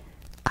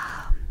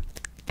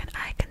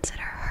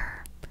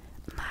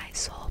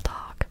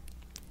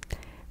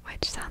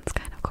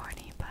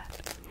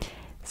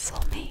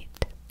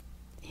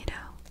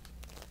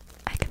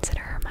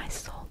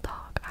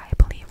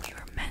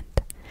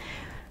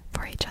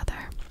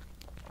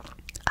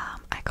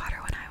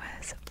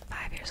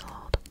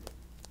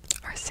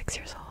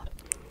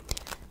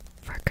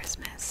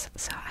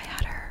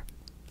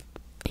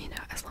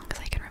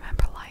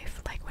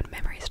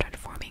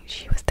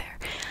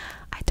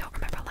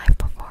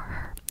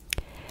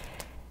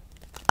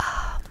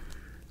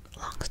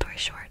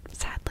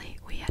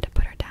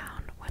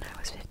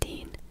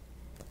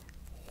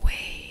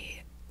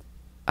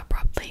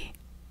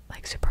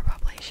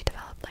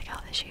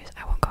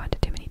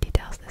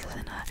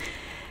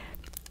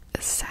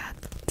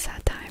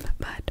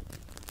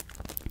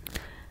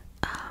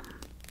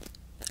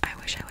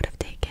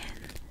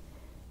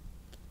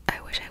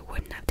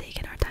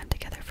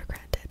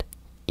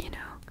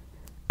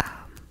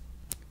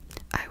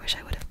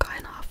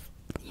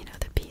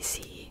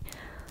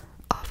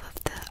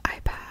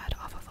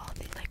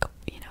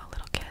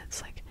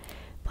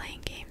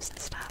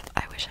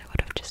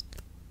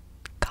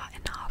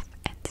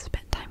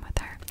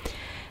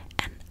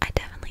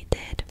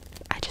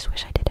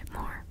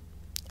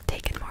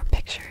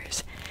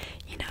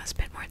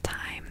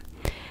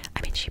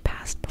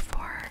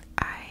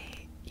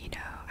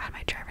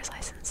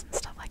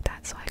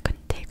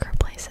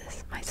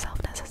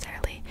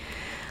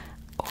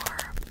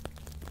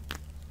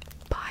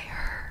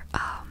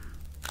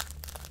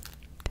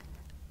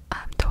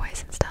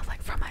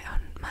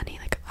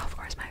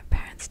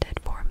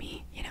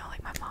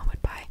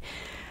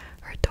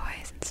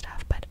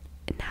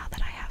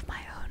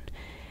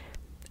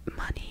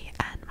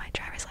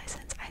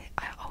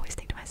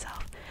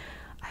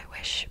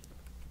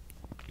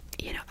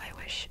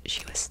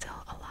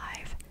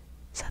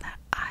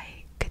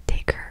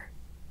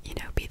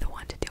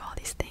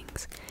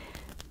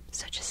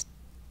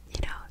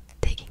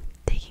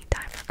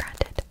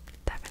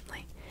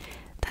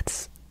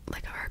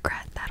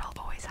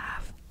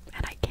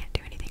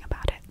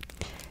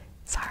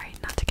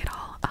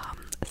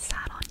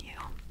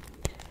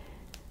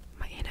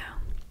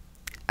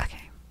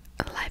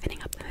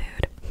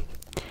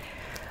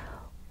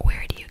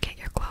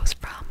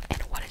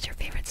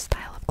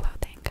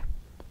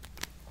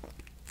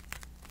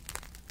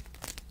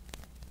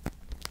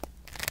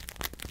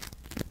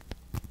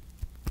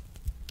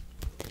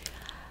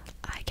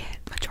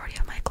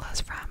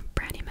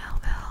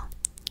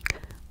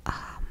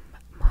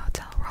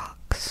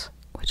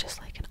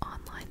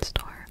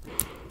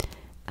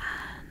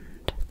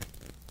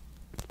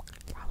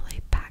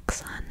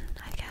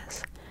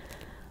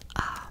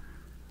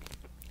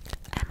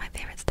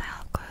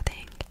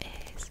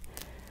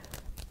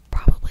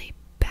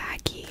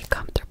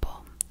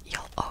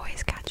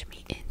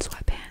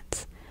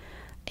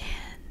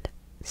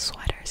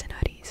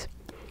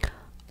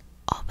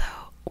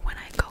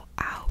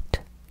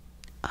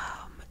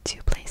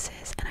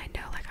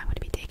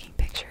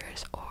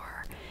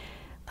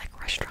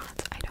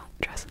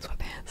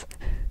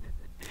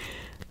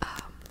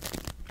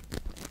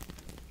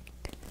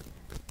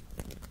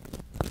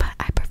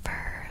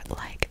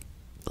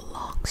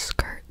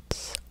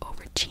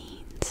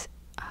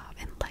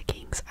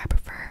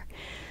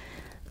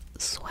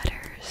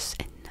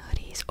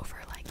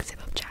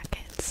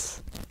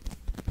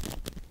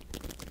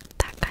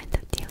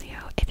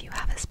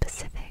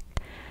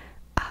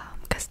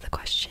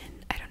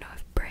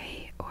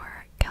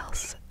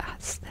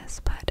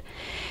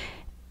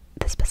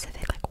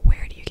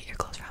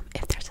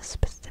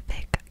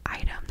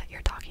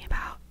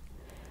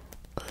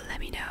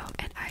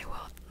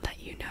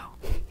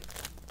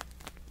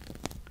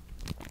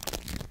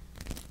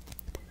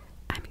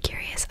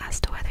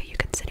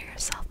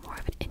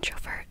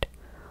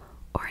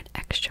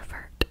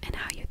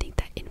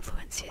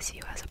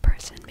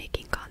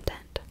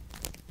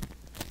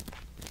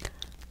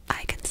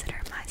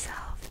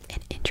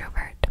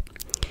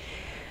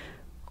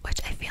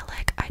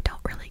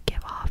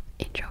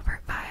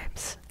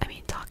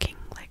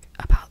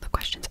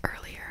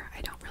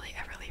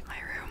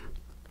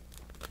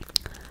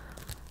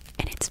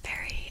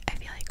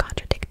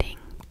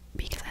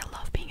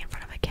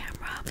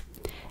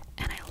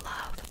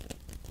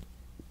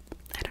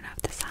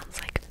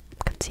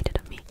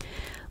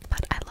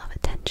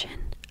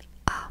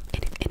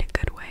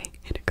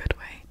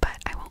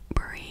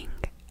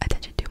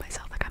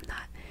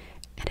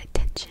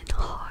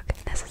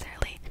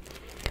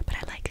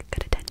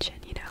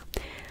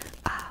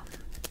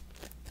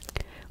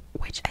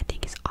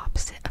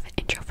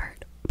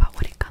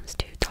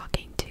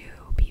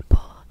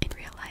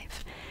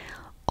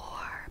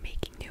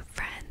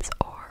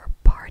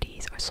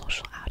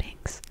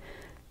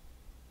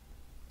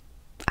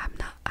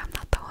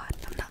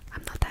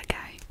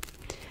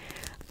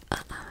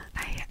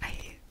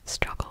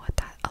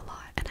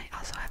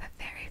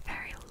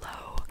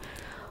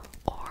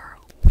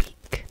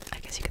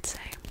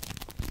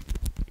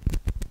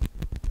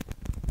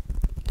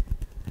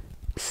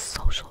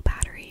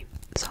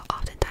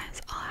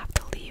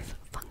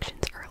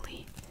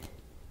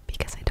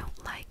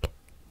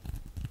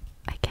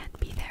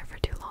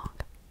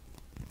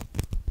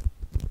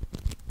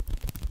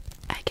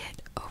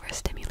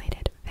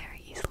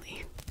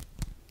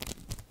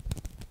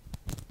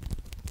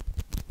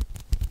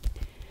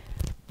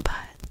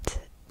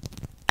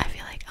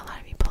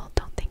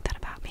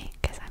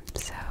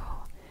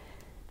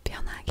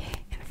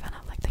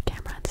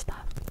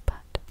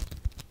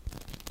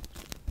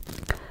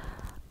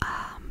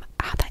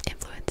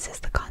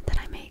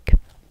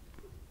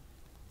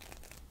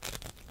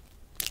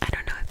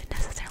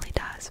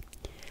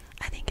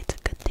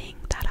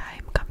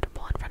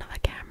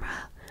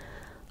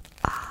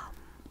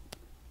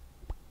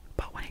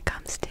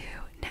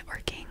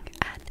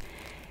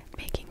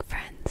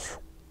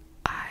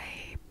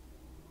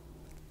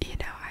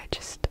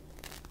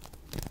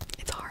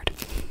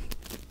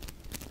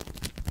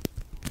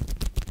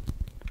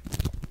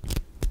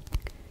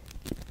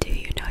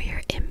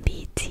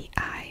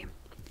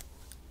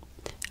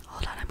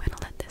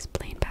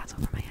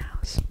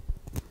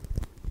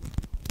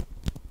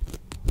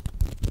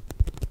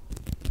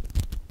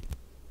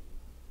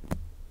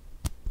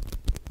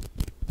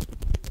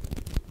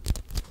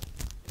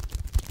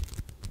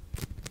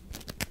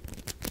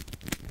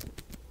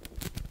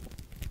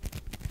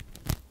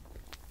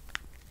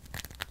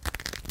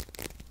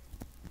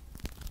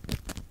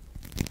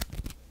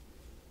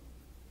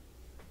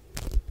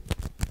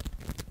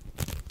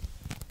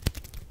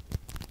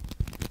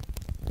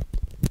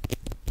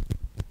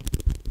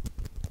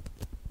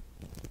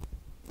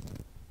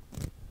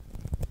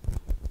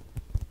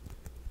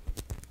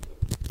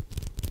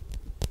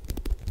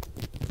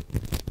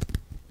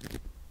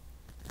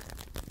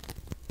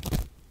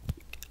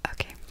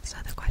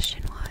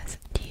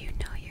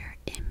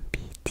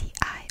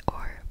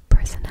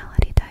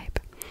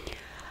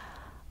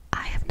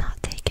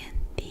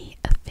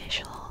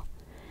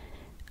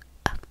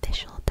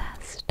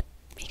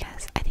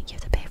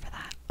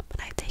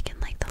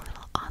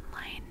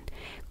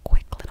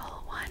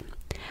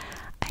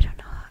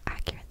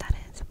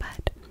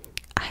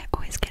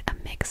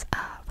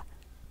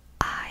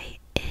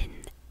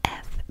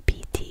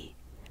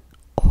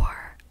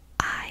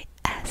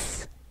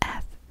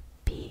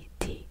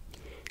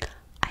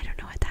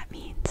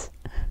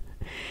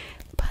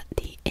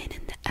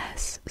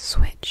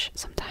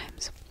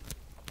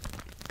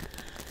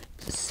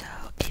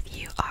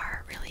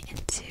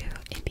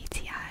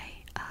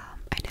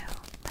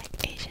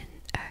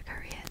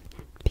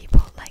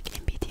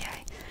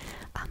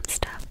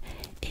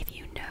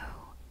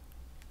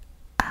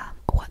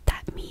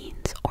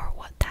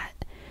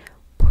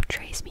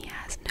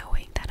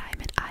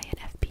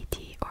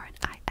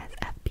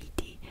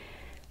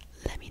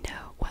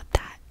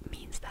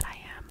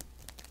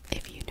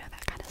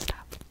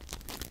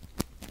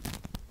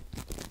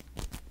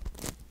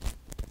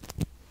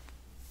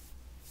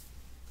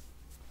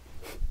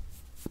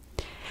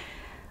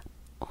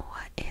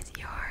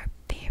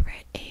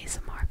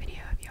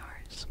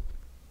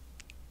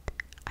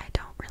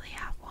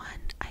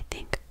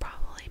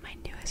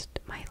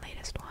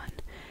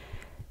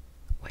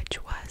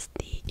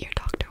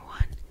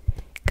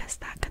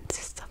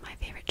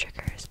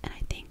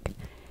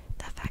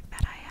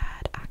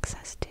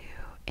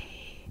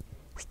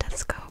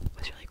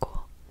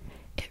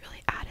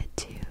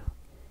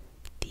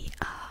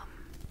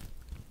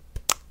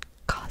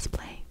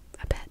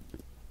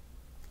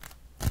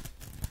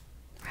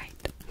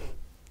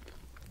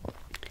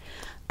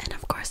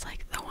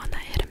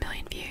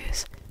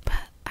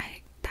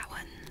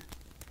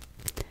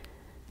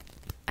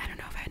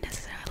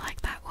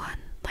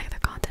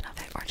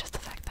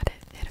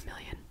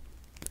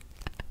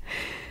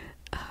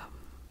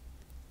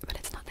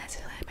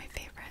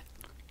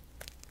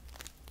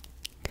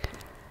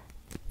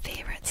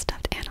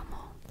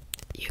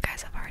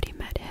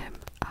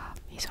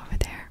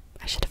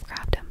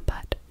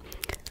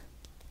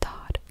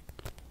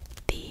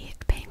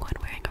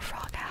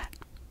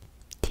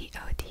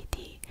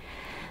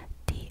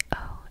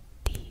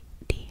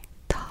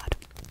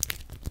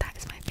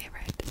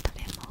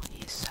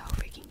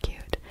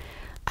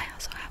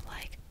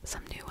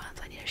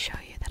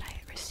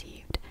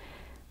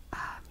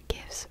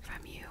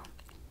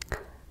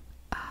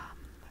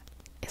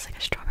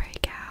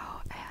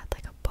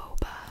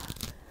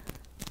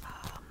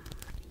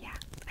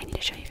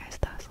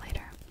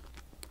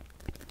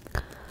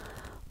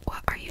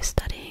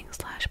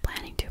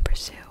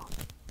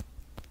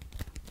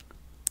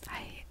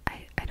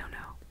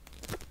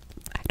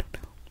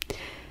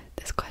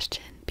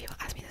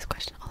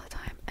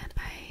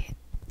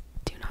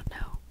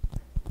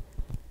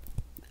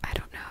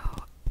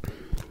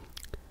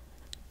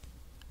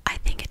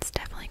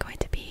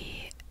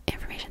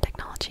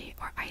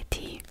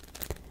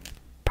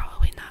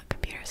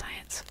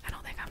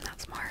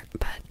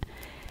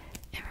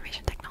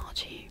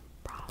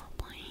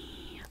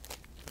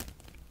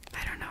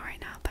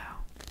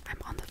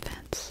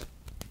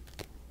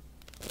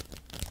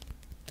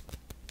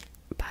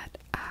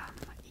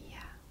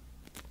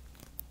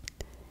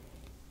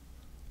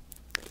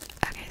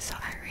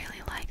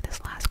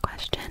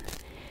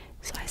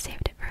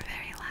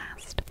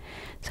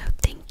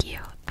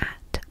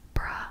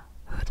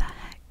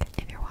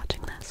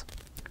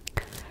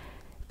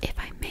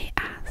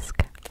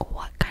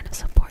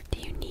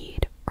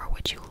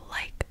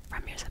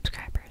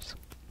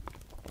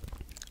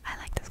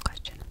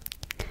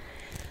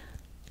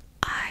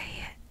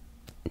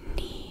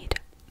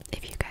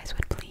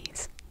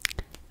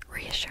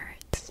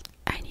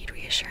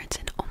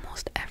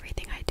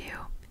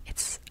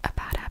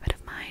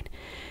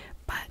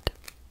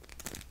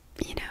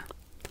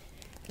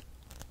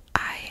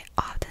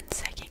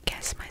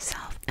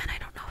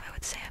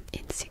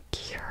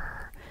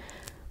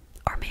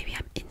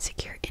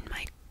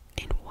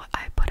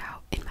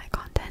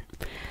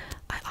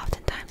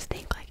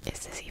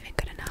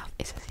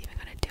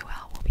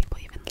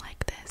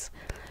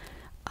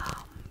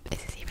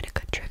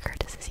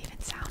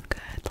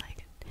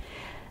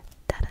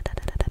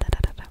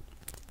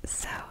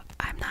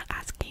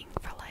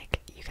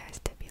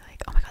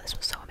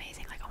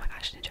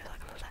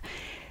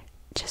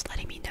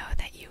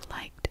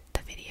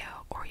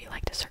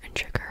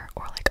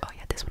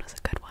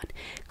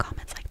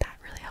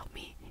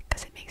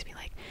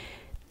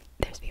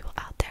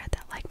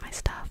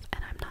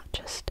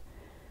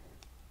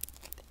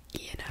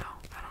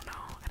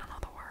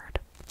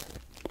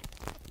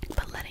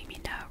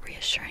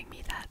 reassuring me